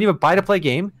 When you have a buy-to-play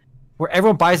game where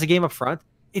everyone buys the game up front,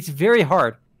 it's very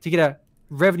hard to get a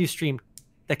revenue stream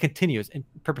that continues in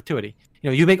perpetuity.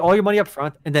 You make all your money up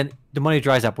front, and then the money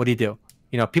dries up. What do?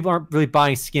 People aren't really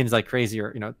buying skins like crazy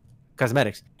or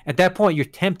cosmetics. At that point, you're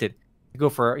tempted to go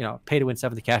for pay to win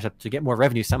stuff in the cash up to get more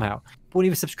revenue somehow. But when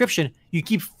you have a subscription, you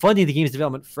keep funding the game's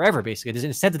development forever. Basically, there's an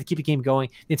incentive to keep the game going.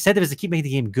 The incentive is to keep making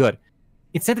the game good.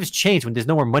 Incentives change when there's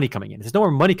no more money coming in. If there's no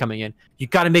more money coming in, you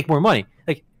got to make more money.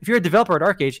 Like if you're a developer at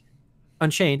Arcade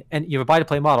Unchained and you have a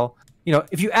buy-to-play model,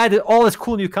 if you add all this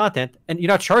cool new content and you're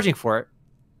not charging for it,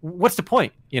 what's the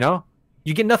point?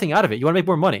 You get nothing out of it. You want to make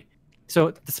more money.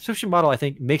 So the subscription model, I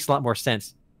think, makes a lot more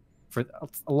sense for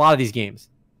a lot of these games.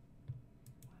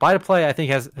 Buy-to-play, I think,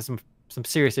 has some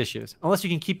serious issues, unless you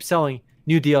can keep selling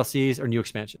new DLCs or new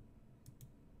expansion.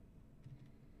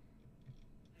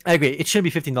 I agree. It should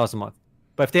be $15 a month.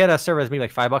 But if they had a server that's maybe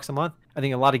like $5 a month, I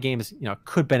think a lot of games,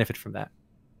 could benefit from that.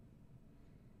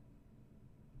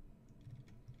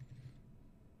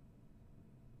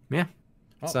 Yeah.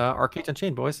 It's Arcade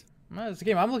Unchained, boys. Well, it's a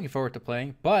game I'm looking forward to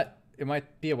playing, but it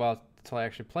might be a while until I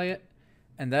actually play it.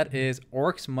 And that is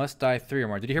Orcs Must Die 3 or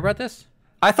more. Did you hear about this?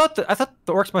 I thought the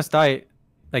Orcs Must Die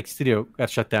studio got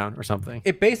shut down or something.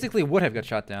 It basically would have got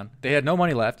shut down. They had no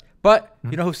money left. But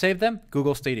you know who saved them?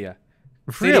 Google Stadia.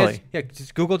 Really?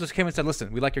 Google just came and said,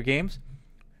 listen, we like your games.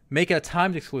 Make it a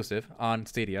timed exclusive on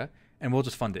Stadia, and we'll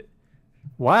just fund it.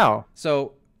 Wow.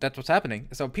 So that's what's happening.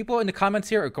 So people in the comments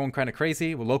here are going kind of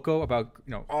crazy with Loco about,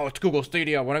 it's Google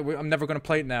Stadia. I'm never going to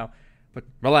play it now. But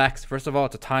relax. First of all,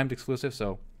 it's a timed exclusive,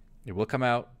 so it will come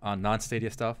out on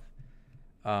non-Stadia stuff.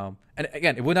 And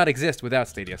again, it would not exist without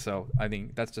Stadia. So I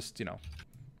think that's just,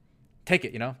 take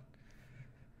it,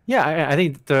 Yeah, I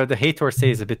think the hate towards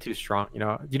Stadia is a bit too strong. You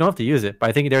know, you don't have to use it, but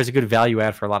I think there's a good value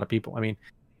add for a lot of people. I mean,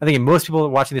 I think most people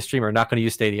watching the stream are not going to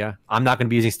use Stadia. I'm not going to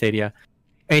be using Stadia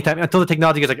anytime until the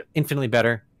technology gets like infinitely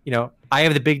better. You know, I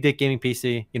have the big dick gaming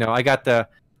PC. You know, I got the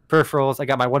peripherals. I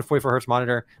got my 144 hertz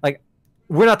monitor. Like,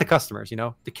 we're not the customers. You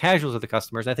know, the casuals are the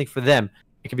customers. And I think for them,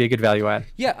 it could be a good value add.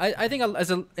 Yeah, I think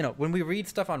as a when we read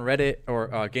stuff on Reddit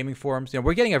or gaming forums,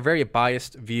 we're getting a very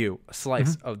biased view, a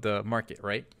slice of the market,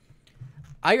 right?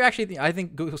 I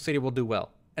think Google Stadia will do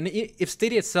well, and if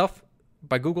Stadia itself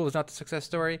by Google is not the success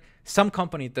story, some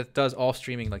company that does all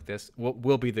streaming like this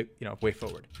will be the way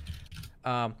forward.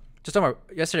 Just talking about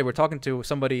yesterday, we're talking to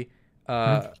somebody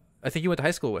I think you went to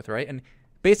high school with, right? And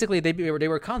basically they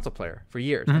were a console player for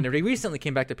years, and they recently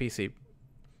came back to PC,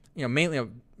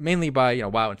 mainly by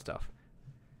WoW and stuff.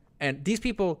 And these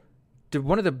people,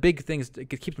 one of the big things that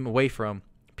could keep them away from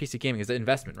PC gaming is the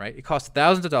investment, right? It costs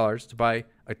thousands of dollars to buy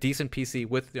a decent PC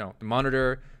with the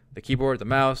monitor, the keyboard, the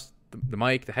mouse, the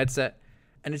mic, the headset,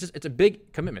 and it's a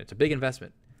big commitment. It's a big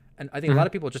investment, and I think a lot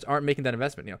of people just aren't making that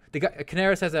investment. They got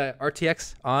Canaris has a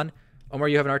RTX on. Omar,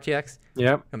 you have an RTX.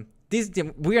 Yep.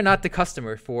 We are not the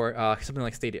customer for something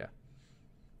like Stadia.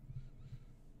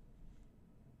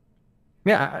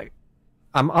 Yeah,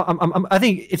 I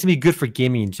think it's gonna be good for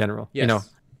gaming in general. Yes.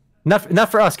 Not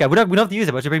for us, guys. We don't have to use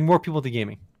it, but to bring more people to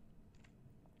gaming.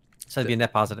 So it'd be a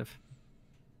net positive.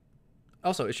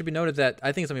 Also, it should be noted that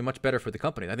I think it's going to be much better for the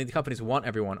companies. I think the companies want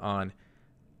everyone on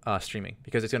streaming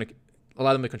because it's going to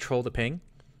allow them to control the ping.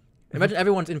 Imagine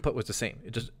everyone's input was the same.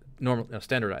 It's just normal,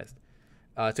 standardized.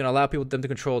 It's going to allow them to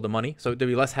control the money. So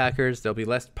there'll be less hackers. There'll be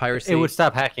less piracy. It would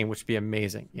stop hacking, which would be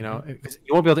amazing. Because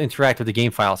you won't be able to interact with the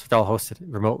game files if they're all hosted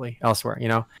remotely elsewhere.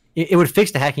 It would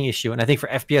fix the hacking issue. And I think for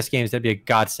FPS games, that'd be a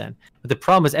godsend. But the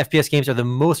problem is FPS games are the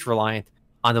most reliant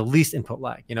on the least input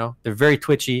lag. They're very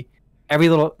twitchy. Every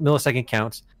little millisecond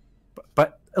counts.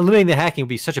 But eliminating the hacking would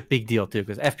be such a big deal too,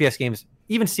 because FPS games,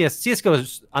 even CS:GO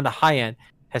is on the high end,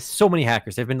 has so many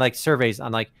hackers. There've been like surveys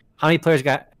on like how many players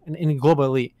got in Global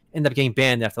Elite end up getting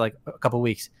banned after like a couple of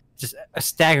weeks. Just a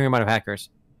staggering amount of hackers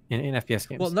in FPS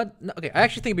games. Well, okay. I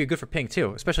actually think it'd be good for ping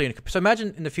too, especially so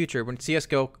imagine in the future when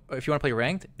CS:GO, if you want to play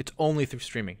ranked, it's only through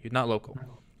streaming. You're not local.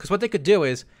 Because what they could do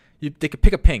is they could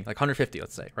pick a ping like 150,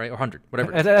 let's say, right, or 100,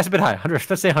 whatever. That's a bit high. 100.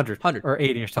 Let's say 100 or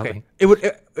 80 or something.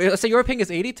 Okay. Let's say your ping is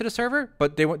 80 to the server,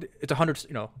 but it's 100.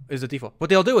 Is the default.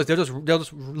 What they'll do is they'll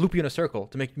just loop you in a circle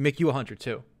to make you 100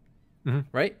 too,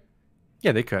 right?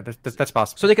 Yeah, they could. That's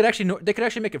possible. So they could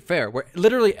actually make it fair, where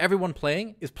literally everyone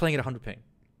playing is playing at 100 ping.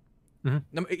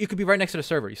 You could be right next to the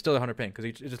server. You still at 100 ping because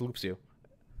it just loops you.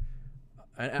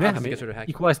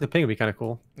 Equalizing the ping would be kind of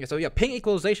cool. Yeah. So ping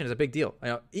equalization is a big deal.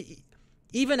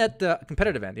 Even at the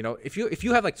competitive end, if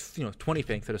you have like 20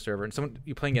 ping to the server and someone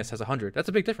you playing against has 100, that's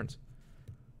a big difference.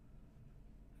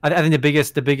 I think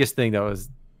the biggest thing though is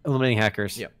eliminating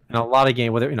hackers. Yeah. In a lot of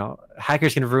games, whether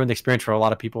hackers can ruin the experience for a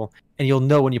lot of people, and you'll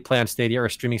know when you play on Stadia or a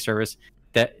streaming service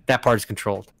that part is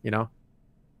controlled.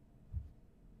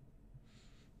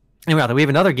 Anyway, we have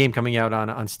another game coming out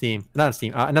on Steam. Not on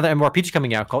Steam. Another MMORPG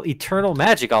coming out called Eternal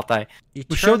Magic, Altai.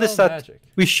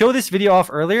 We showed this video off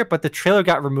earlier, but the trailer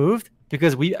got removed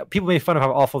because people made fun of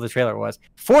how awful the trailer was.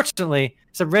 Fortunately,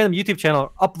 some random YouTube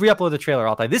channel re-uploaded the trailer,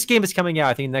 Altai. This game is coming out,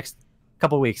 I think, in the next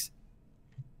couple of weeks.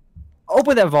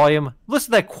 Open that volume,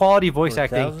 listen to that quality voice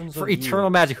acting for Eternal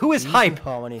Magic. Who is hype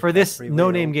for this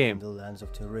no-name game? The lands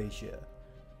of Terrasia,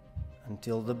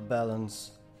 until the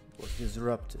balance was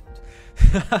disrupted.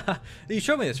 You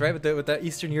showed me this, right, with the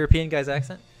Eastern European guy's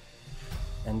accent.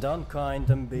 And unkind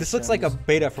ambitions. This looks like a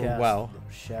beta from WoW.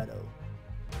 Shadow.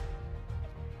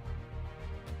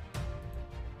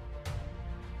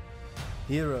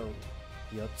 Hero,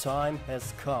 your time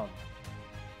has come.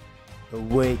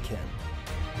 Awaken.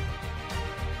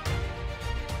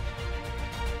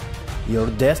 Your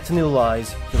destiny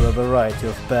lies through a variety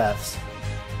of paths.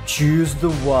 Choose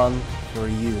the one for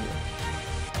you.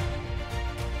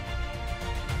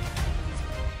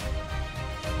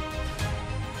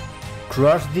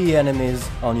 Crush the enemies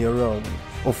on your own,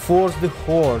 or force the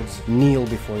hordes kneel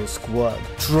before your squad.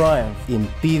 Triumph in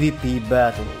PvP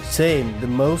battles. Tame the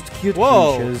most cute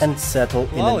creatures and settle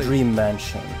in a dream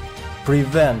mansion.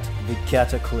 Prevent the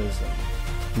cataclysm.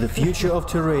 The future of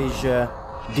Terrasia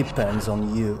depends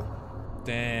on you.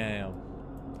 Damn.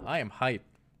 I am hyped.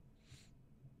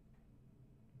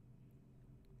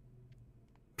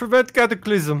 Prevent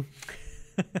cataclysm.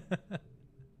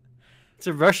 It's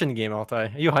a Russian game, Altai.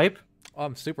 Are you hype? Oh,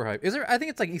 I'm super hyped. I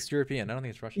think it's like East European. I don't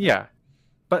think it's Russian. Yeah.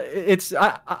 But it's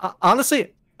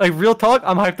honestly, Like, real talk,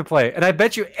 I'm hyped to play it. And I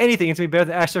bet you anything it's going to be better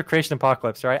than Astro Creation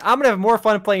Apocalypse, all right? I'm going to have more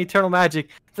fun playing Eternal Magic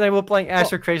than I will playing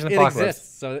Astro Creation Apocalypse. It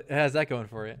exists, so it has that going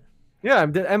for it. Yeah,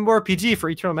 the MMORPG for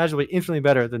Eternal Magic will be infinitely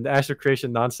better than the Astro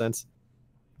Creation nonsense.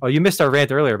 Oh, you missed our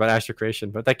rant earlier about Astro Creation,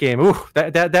 but that game,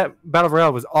 that Battle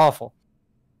Royale was awful.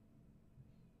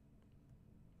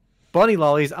 Bunny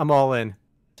Lollies, I'm all in.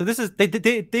 So this is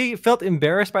they felt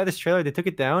embarrassed by this trailer. They took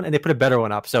it down and they put a better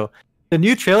one up. So the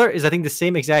new trailer is, I think, the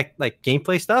same exact like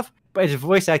gameplay stuff, but it's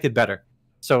voice acted better.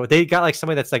 So they got like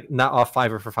somebody that's like not off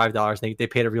Fiverr for $5. They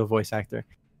paid a real voice actor,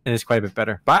 and it's quite a bit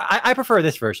better. But I prefer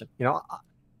this version. You know,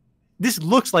 this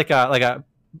looks like a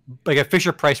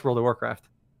Fisher Price World of Warcraft.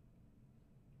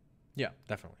 Yeah,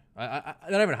 definitely. They're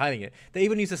not even hiding it. They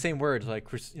even use the same words like,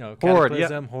 you know, Horde,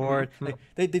 cataclysm, horde.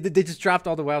 Mm-hmm. They just dropped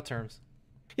all the WoW terms.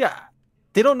 Yeah,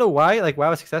 they don't know why like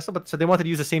WoW is successful, but so they wanted to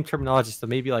use the same terminology, so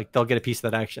maybe like they'll get a piece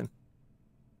of that action.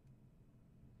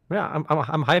 Yeah,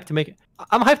 I'm hyped to make it.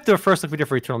 I'm hyped to do a first look video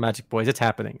for Eternal Magic, boys. It's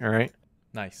happening. All right.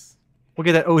 Nice. We'll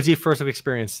get that OG first look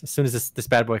experience as soon as this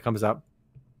bad boy comes out.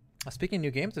 Speaking of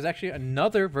new games, there's actually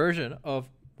another version of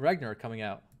Ragnarok coming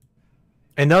out.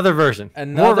 Another version.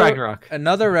 More Ragnarok.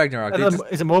 Another Ragnarok.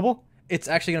 Is it mobile? It's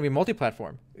actually going to be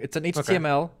multi-platform. It's an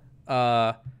HTML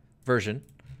version.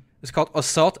 It's called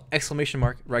Assault!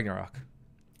 Ragnarok.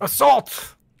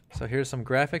 Assault! So here's some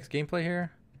graphics, gameplay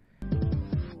here.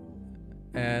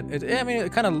 And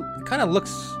it kind of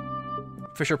looks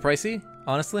Fisher Pricey,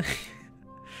 honestly.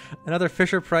 Another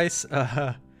Fisher Price.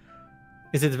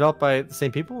 Is it developed by the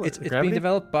same people? It's being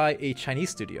developed by a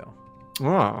Chinese studio.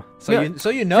 Oh, so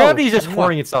yeah. you know, Gravity is just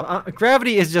whoring itself.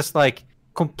 Gravity is just like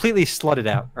completely slutted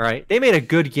out. All right, they made a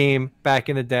good game back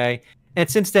in the day, and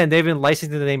since then they've been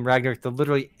licensing the name Ragnarok to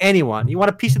literally anyone. You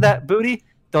want a piece of that booty?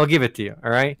 They'll give it to you.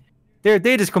 All right, they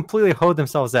just completely hoed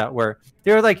themselves out. Where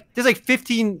there's like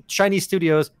 15 Chinese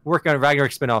studios working on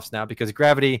Ragnarok spinoffs now because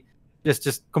Gravity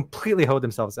just completely hoed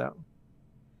themselves out.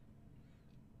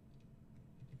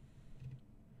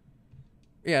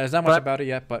 Yeah, there's not much about it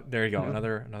yet, but there you go.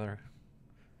 Another.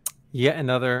 Yet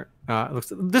another.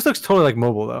 This looks totally like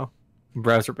mobile though,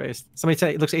 browser based. Somebody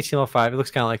said it looks HTML5. It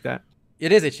looks kind of like that.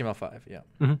 It is HTML5. Yeah.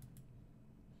 Mm-hmm.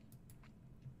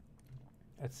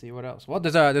 Let's see what else. Well,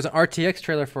 there's an RTX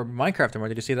trailer for Minecraft.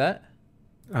 Did you see that?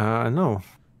 No.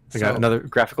 I got another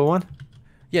graphical one.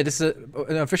 Yeah, this is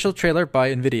an official trailer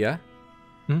by NVIDIA,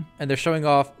 and they're showing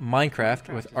off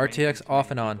Minecraft with RTX off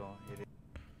and on.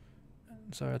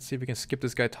 So let's see if we can skip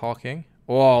this guy talking.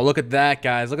 Whoa, look at that,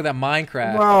 guys. Look at that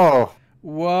Minecraft.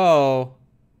 Whoa.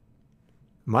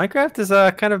 Minecraft is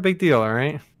kind of a big deal, all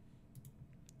right?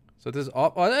 So this is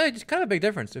off. Oh, it's kind of a big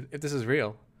difference if this is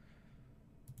real.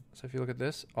 So if you look at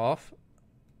this, off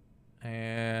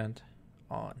and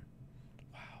on.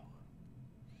 Wow.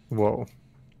 Whoa.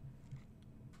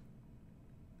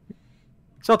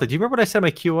 Salty, do you remember what I said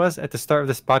my queue was at the start of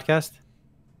this podcast?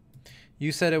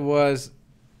 You said it was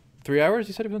 3 hours,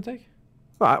 you said it would take?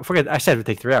 Well, I forget. I said it would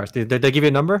take 3 hours. Did they give you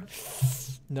a number?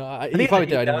 No, you probably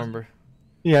did. I don't remember.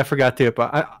 Yeah, I forgot to.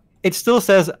 But it still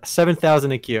says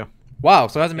 7,000 in queue. Wow,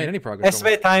 so it hasn't made any progress.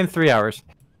 Estimated time, 3 hours.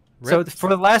 So for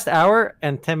the last hour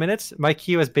and 10 minutes, my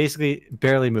queue has basically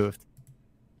barely moved.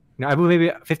 Now, I moved maybe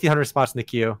 1,500 spots in the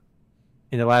queue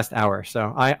in the last hour.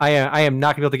 So I am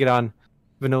not going to be able to get on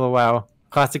Vanilla WoW,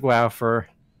 Classic WoW for,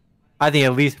 I think,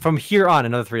 at least from here on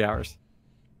another 3 hours.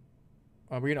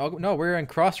 We're in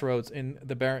Crossroads in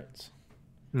the Barrens.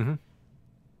 Mm-hmm.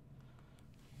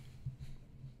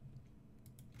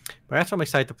 But that's what I'm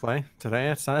excited to play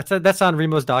today. That's on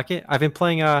Remo's docket. I've been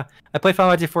playing. I played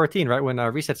Final Fantasy 14 right when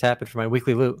resets happened for my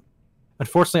weekly loot.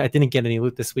 Unfortunately, I didn't get any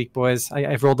loot this week, boys.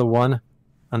 I've rolled a 1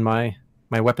 on my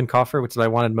weapon coffer, which is what I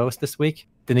wanted most this week.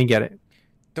 Didn't get it.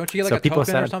 Don't you get like a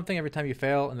token or something every time you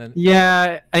fail? And then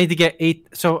yeah, I need to get 8.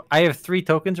 So I have 3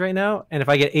 tokens right now, and if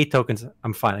I get 8 tokens,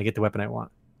 I'm fine. I get the weapon I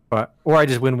want. Or I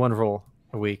just win 1 roll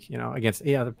a week, against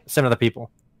 7 other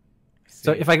people.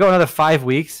 So if I go another 5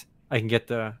 weeks, I can get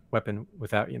the weapon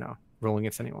without, rolling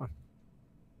against anyone.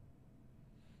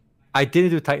 I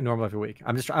didn't do Titan normal every week.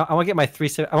 I want to get my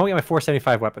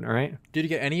 475 weapon. All right. Did you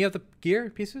get any of the gear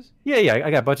pieces? Yeah.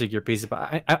 I got a bunch of gear pieces,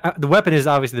 but the weapon is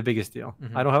obviously the biggest deal.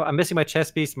 Mm-hmm. I'm missing my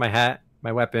chest piece, my hat,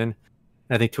 my weapon, and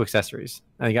I think 2 accessories.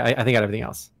 I think I got everything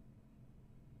else.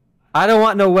 I don't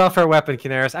want no welfare weapon,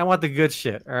 Canaris. I want the good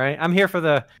shit. All right. I'm here for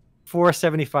the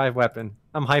 475 weapon.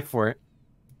 I'm hyped for it.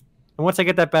 And once I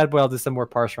get that bad boy, I'll do some more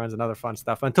parse runs and other fun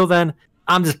stuff. Until then,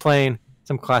 I'm just playing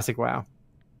some classic WoW.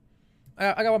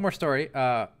 I got one more story.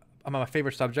 I'm on my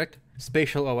favorite subject,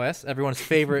 Spatial OS, everyone's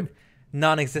favorite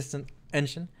non-existent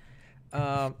engine.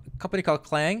 A company called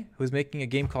Clang, who's making a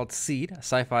game called Seed, a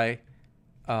sci-fi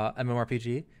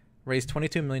MMORPG. raised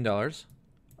 $22 million.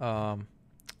 And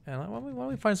why don't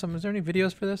we find some? Is there any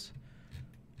videos for this?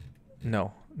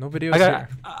 No videos.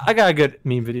 I got a good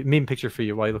meme picture for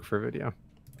you while you look for a video.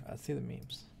 Let's see the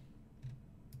memes.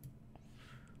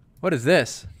 What is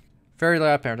this? Fairy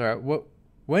Lab Parent. All right,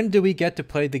 when do we get to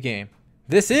play the game?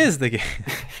 This is the game.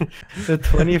 The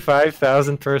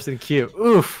 25,000 person queue.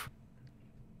 Oof.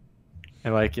 I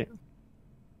like it.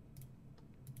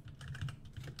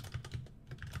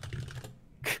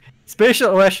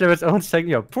 Spatial OS should have its own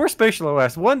segment. Poor Spatial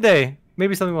OS. One day,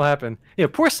 maybe something will happen.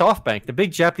 Poor SoftBank, the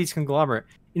big Japanese conglomerate,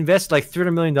 invested like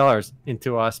 $300 million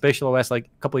into Spatial OS like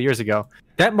a couple of years ago.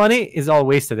 That money is all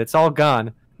wasted. It's all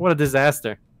gone. What a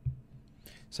disaster.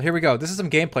 So here we go. This is some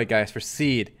gameplay, guys, for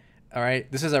Seed. All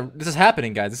right, this is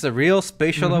happening, guys. This is a real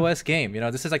Spatial OS game.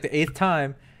 This is like the 8th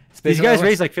time. These guys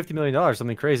raised like $50 million,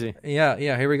 something crazy. Yeah.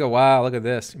 Here we go. Wow, look at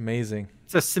this. Amazing.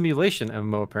 It's a simulation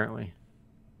MMO, apparently.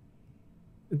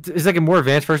 Is it like a more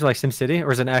advanced version like SimCity,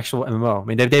 or is it an actual MMO? I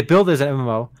mean, they build it as an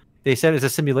MMO. They said it's a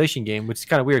simulation game, which is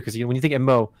kind of weird because when you think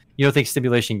MMO, you don't think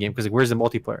simulation game because where's the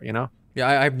multiplayer? Yeah,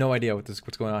 I have no idea what's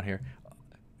going on here.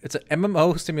 It's an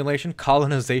MMO simulation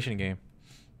colonization game.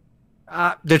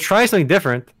 They're trying something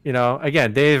different.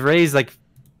 Again, they've raised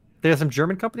there's some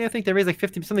German company, I think they raised like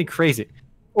 50, something crazy,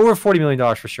 over $40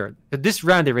 million for sure. But this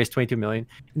round they raised $22 million,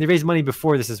 and they raised money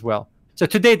before this as well. So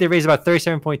to date they raised about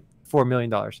 $37.4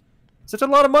 million. So it's a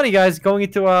lot of money, guys, going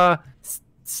into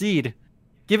Seed.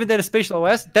 Given that it's Spatial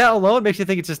OS, that alone makes you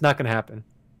think it's just not going to happen.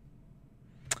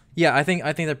 Yeah, I think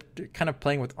they're kind of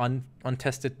playing with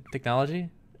untested technology.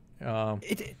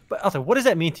 But also, what does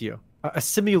that mean to you? A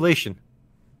simulation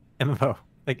MMO.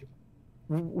 Like,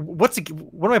 what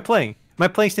am I playing? Am I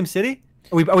playing SimCity?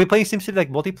 Are we playing SimCity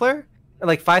like multiplayer?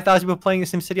 Like 5,000 people playing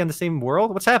SimCity on the same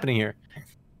world? What's happening here?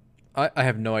 I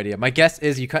have no idea. My guess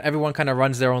is everyone kind of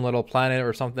runs their own little planet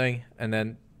or something, and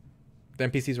then the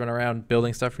NPCs run around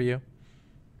building stuff for you.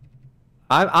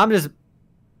 I'm just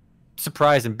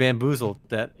surprised and bamboozled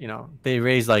that they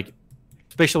raised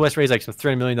Spatial OS raised some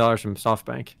 $300 million from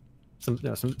SoftBank.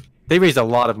 They raised a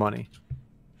lot of money.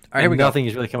 All right, here we go. Nothing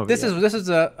has really come of it. This is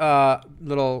a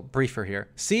little briefer here.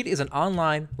 Seed is an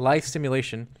online life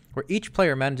simulation where each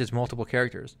player manages multiple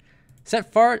characters.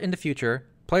 Set far in the future,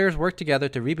 players work together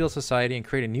to rebuild society and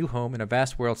create a new home in a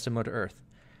vast world similar to Earth.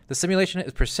 The simulation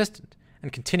is persistent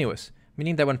and continuous,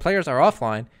 meaning that when players are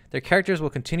offline, their characters will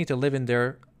continue to live in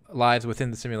their lives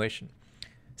within the simulation.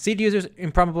 Seed uses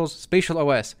Improbable's Spatial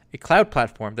OS, a cloud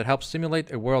platform that helps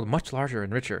simulate a world much larger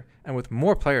and richer, and with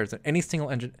more players than any single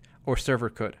engine or server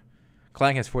could.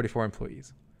 Clang has 44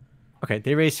 employees. Okay,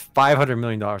 they raised $500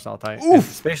 million, I'll tell you.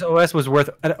 Spatial OS was worth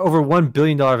an over $1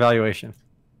 billion valuation.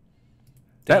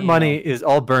 That money is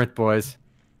all burnt, boys.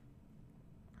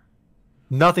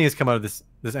 Nothing has come out of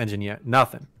this engine yet.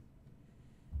 Nothing.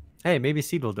 Hey, maybe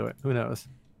Seed will do it. Who knows?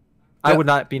 I would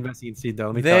not be investing in Seed,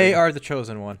 though. They are the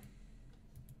chosen one.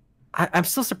 I'm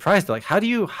still surprised, though. How do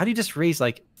you just raise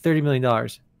 $30 million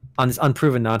on this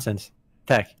unproven nonsense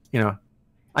tech?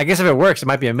 I guess if it works, it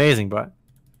might be amazing, but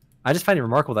I just find it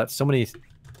remarkable that so many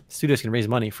studios can raise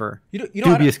money for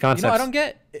dubious concepts. I don't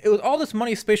get it. With all this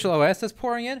money Spatial OS that's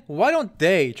pouring in, why don't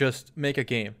they just make a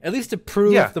game? At least to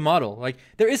prove the model.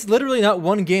 There is literally not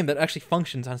one game that actually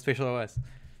functions on Spatial OS.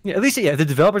 Yeah, at least the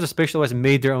developers of Spatial OS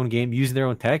made their own game using their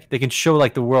own tech. They can show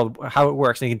the world how it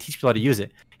works, and they can teach people how to use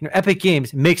it. Epic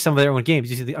Games makes some of their own games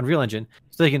using the Unreal Engine,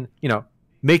 so they can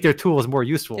make their tools more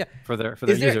useful for their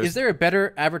users. Is there a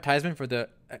better advertisement for the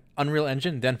Unreal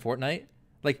Engine than Fortnite?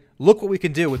 Look what we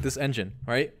can do with this engine,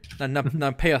 right?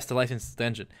 Not pay us to license the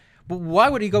engine. But why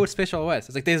would you go with Spatial OS?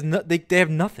 It's they have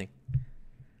nothing.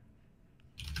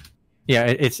 Yeah,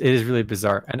 it is really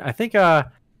bizarre, and I think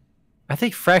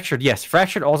Fractured. Yes,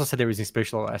 Fractured also said they were using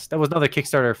Spatial OS. That was another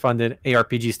Kickstarter-funded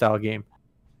ARPG style game.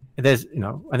 And there's,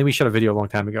 I think we showed a video a long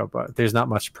time ago, but there's not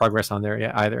much progress on there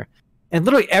yet either. And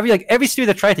literally every studio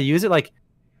that tried to use it,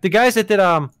 the guys that did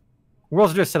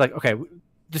Worlds Adrift said okay,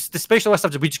 the Spatial OS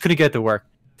stuff we just couldn't get it to work.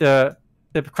 The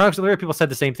Chronicles of Lyria people said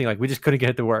the same thing, we just couldn't get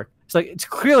it to work. It's it's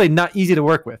clearly not easy to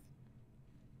work with.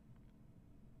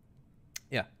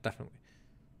 Yeah, definitely.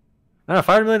 I don't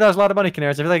know, $500 million is a lot of money,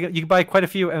 Canaris. I feel like you can buy quite a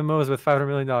few MMOs with $500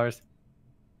 million.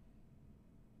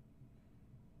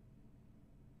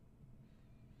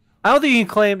 I don't think you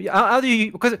can claim.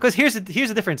 Because here's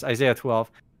the difference. Isaiah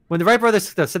 12. When the Wright brothers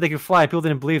said they could fly, people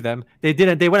didn't believe them. They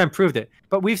didn't. They went and proved it.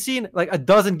 But we've seen a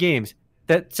dozen games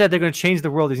that said they're going to change the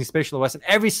world using Spatial OS, and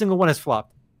every single one has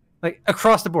flopped,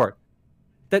 across the board.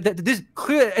 This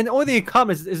clear, and the only thing in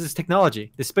common is this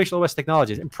technology, the Spatial OS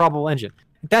technology, is Improbable Engine.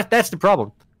 That's the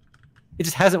problem. It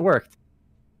just hasn't worked.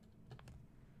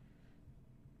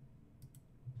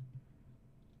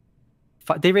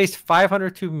 They raised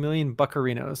 502 million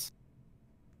buccarinos.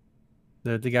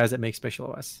 The guys that make Spatial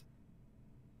OS.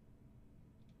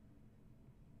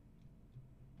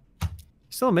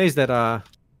 Still amazed that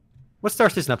what's Star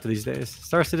Citizen up to these days?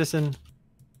 Star Citizen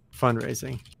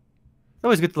fundraising. It's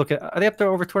always good to look at. Are they up to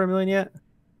over 200 million yet?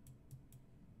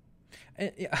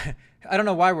 Yeah, I don't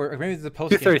know why maybe it's the post.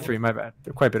 233. My bad.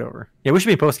 They're quite a bit over. Yeah, we should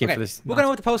be post game for this. We're gonna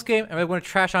go with the post game, and we're gonna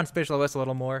trash on Spatial OS a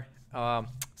little more.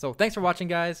 So thanks for watching,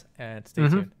 guys, and stay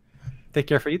tuned. Take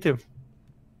care for YouTube.